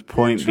really good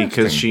point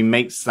because she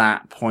makes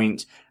that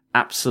point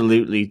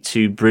absolutely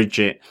to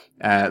Bridget,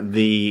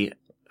 the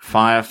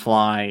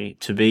Firefly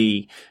to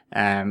be,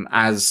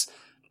 as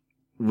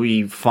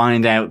we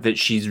find out that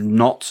she's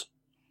not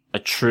a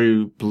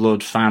true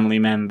blood family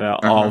member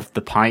of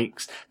the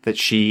Pikes, that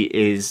she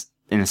is,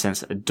 in a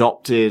sense,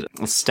 adopted,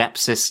 a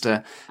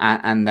stepsister,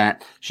 and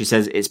that she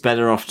says it's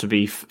better off to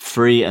be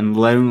free and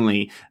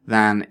lonely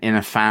than in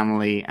a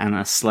family and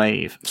a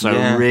slave. So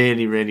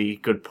really, really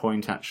good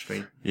point,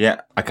 actually.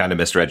 Yeah, I kind of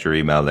misread your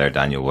email there,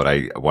 Daniel. What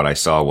I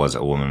saw was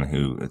a woman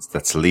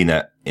that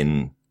Selena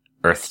in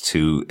Earth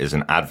 2 is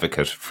an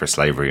advocate for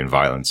slavery and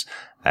violence.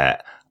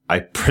 I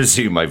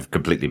presume I've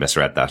completely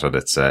misread that, and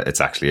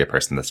it's actually a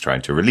person that's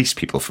trying to release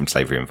people from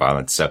slavery and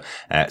violence. So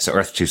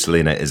Earth 2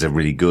 Selena is a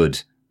really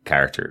good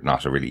character,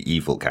 not a really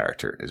evil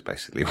character, is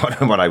basically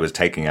what I was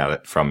taking at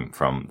it from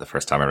the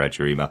first time I read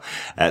your email.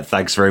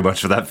 Thanks very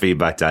much for that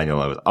feedback,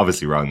 Daniel. I was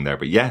obviously wrong there,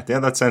 but yeah,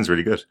 that sounds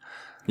really good.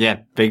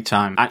 Yeah, big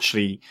time.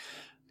 Actually,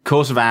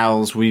 Court of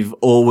Owls, we've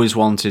always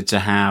wanted to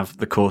have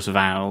the Court of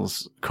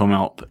Owls come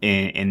up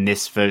in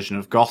this version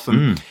of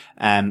Gotham.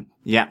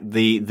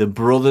 The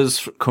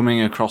brothers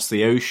coming across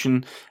the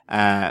ocean,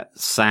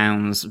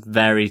 sounds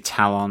very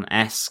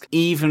Talon-esque.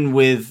 Even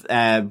with,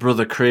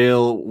 Brother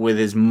Creel with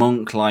his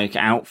monk-like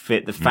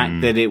outfit, the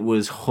fact that it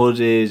was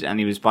hooded and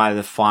he was by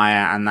the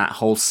fire and that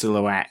whole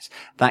silhouette,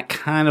 that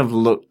kind of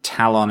looked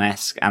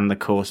Talon-esque and the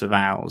Court of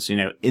Owls,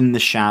 in the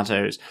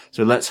shadows.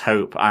 So let's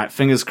hope.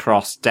 Fingers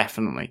crossed,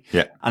 definitely.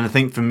 Yeah. And I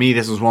think for me,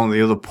 this was one of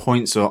the other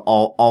points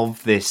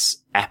of this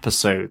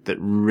episode that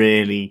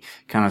really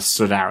kind of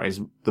stood out, is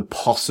the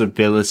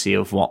possibility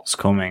of what's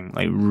coming.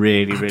 Like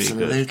really, really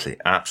good.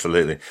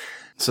 Absolutely.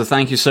 So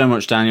thank you so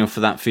much, Daniel,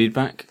 for that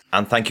feedback.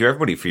 And thank you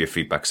everybody for your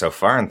feedback so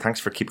far. And thanks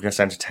for keeping us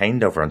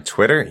entertained over on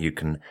Twitter. You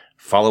can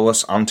follow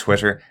us on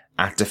Twitter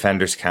at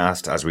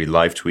DefendersCast as we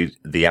live tweet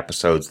the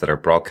episodes that are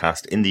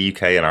broadcast in the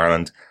UK and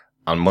Ireland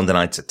on Monday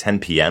nights at 10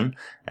 p.m.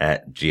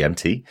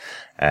 GMT.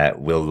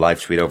 We'll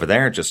live tweet over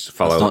there. Just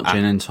follow. It's not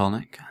gin and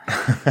tonic.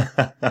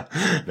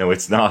 No,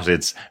 it's not.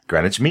 It's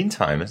Greenwich Mean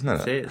Time, isn't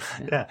it? It is.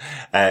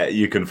 Yeah.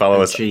 You can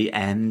follow us.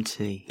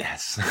 GMT.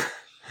 Yes.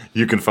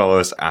 You can follow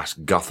us at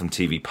Gotham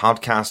TV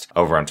Podcast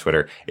over on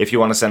Twitter. If you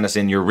want to send us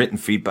in your written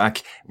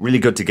feedback, really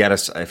good to get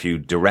us. If you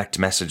direct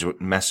message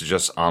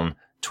us on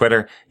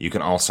Twitter, you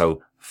can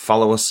also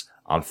follow us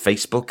on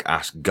Facebook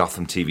at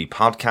Gotham TV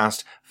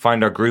Podcast.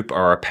 Find our group or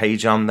our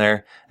page on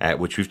there,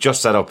 which we've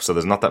just set up. So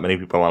there's not that many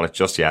people on it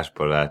just yet,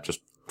 but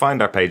just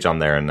find our page on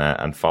there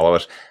and follow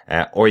it.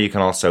 Or you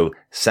can also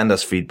send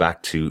us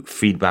feedback to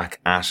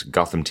feedback at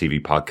Gotham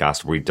TV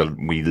Podcast. We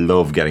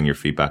love getting your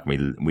feedback.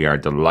 We are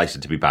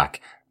delighted to be back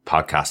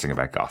podcasting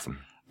about Gotham.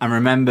 And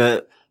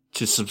remember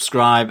to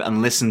subscribe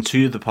and listen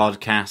to the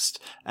podcast,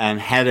 and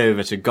head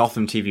over to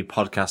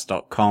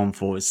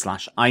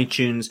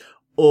gothamtvpodcast.com/iTunes.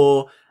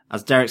 Or,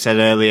 as Derek said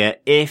earlier,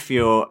 if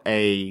you're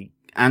a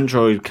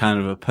Android kind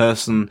of a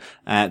person,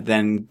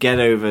 then get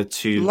over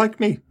to Like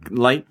me.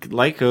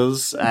 like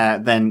us,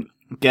 then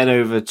get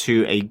over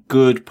to a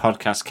good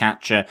podcast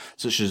catcher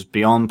such as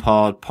Beyond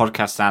Pod,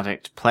 Podcast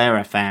Addict, Player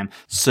FM,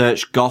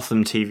 search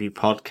Gotham TV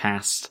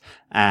Podcast,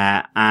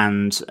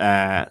 and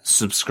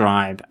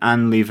subscribe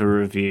and leave a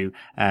review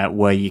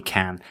where you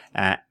can.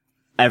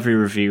 Every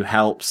review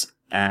helps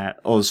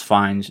us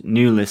find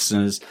new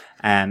listeners.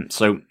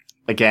 So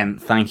again,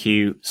 thank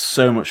you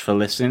so much for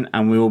listening,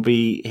 and we will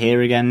be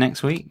here again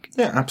next week.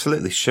 Yeah,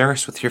 absolutely. Share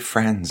us with your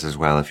friends as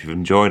well. If you've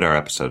enjoyed our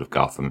episode of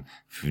Gotham,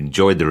 if you've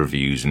enjoyed the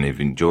reviews, and if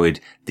you've enjoyed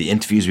the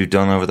interviews we've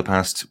done over the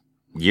past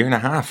year and a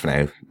half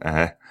now,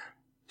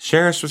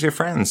 share us with your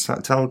friends.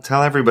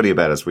 Tell everybody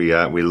about us. We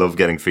love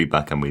getting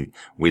feedback, and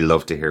we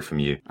love to hear from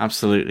you.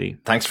 Absolutely.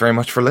 Thanks very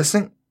much for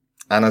listening.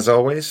 And as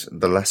always,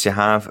 the less you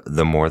have,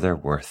 the more they're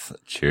worth.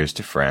 Cheers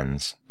to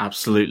friends.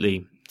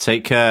 Absolutely.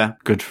 Take care,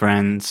 good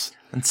friends.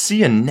 And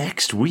see you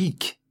next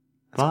week.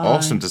 That's Bye.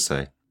 awesome to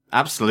say.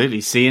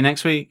 Absolutely. See you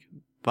next week.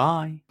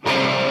 Bye.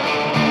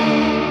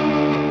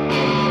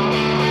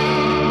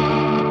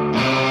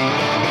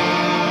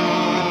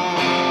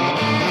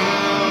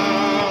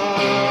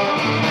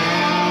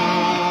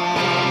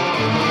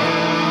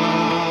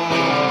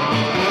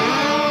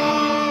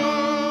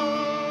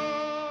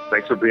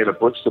 Thanks for being a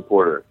Butch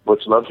supporter.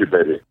 Butch loves you,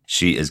 baby.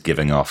 She is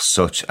giving off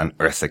such an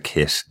Eartha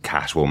Kitt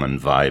Catwoman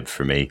vibe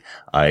for me.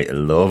 I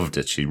loved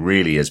it. She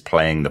really is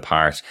playing the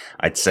part.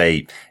 I'd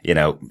say, you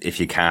know,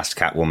 if you cast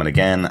Catwoman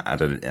again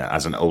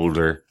as an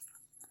older...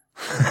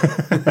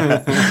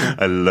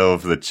 I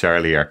love that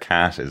Charlie, our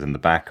cat, is in the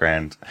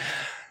background. I'm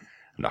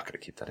not going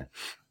to keep that in.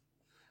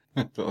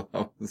 I thought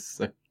that was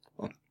so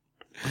fun.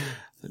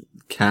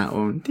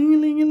 Catwoman.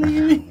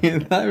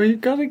 Ding-a-ling-a-ling-a-ling.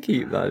 We've got to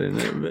keep that in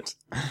there a bit.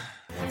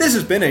 This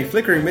has been a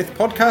Flickering Myth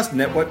Podcast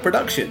Network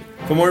production.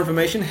 For more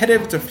information, head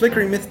over to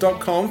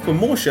flickeringmyth.com for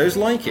more shows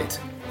like it.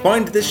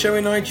 Find this show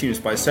in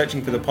iTunes by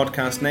searching for the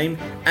podcast name,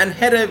 and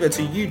head over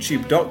to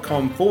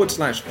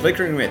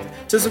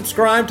youtube.com/flickeringmyth to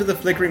subscribe to the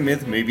Flickering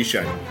Myth movie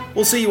show.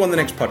 We'll see you on the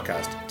next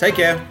podcast. Take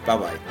care. Bye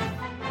bye.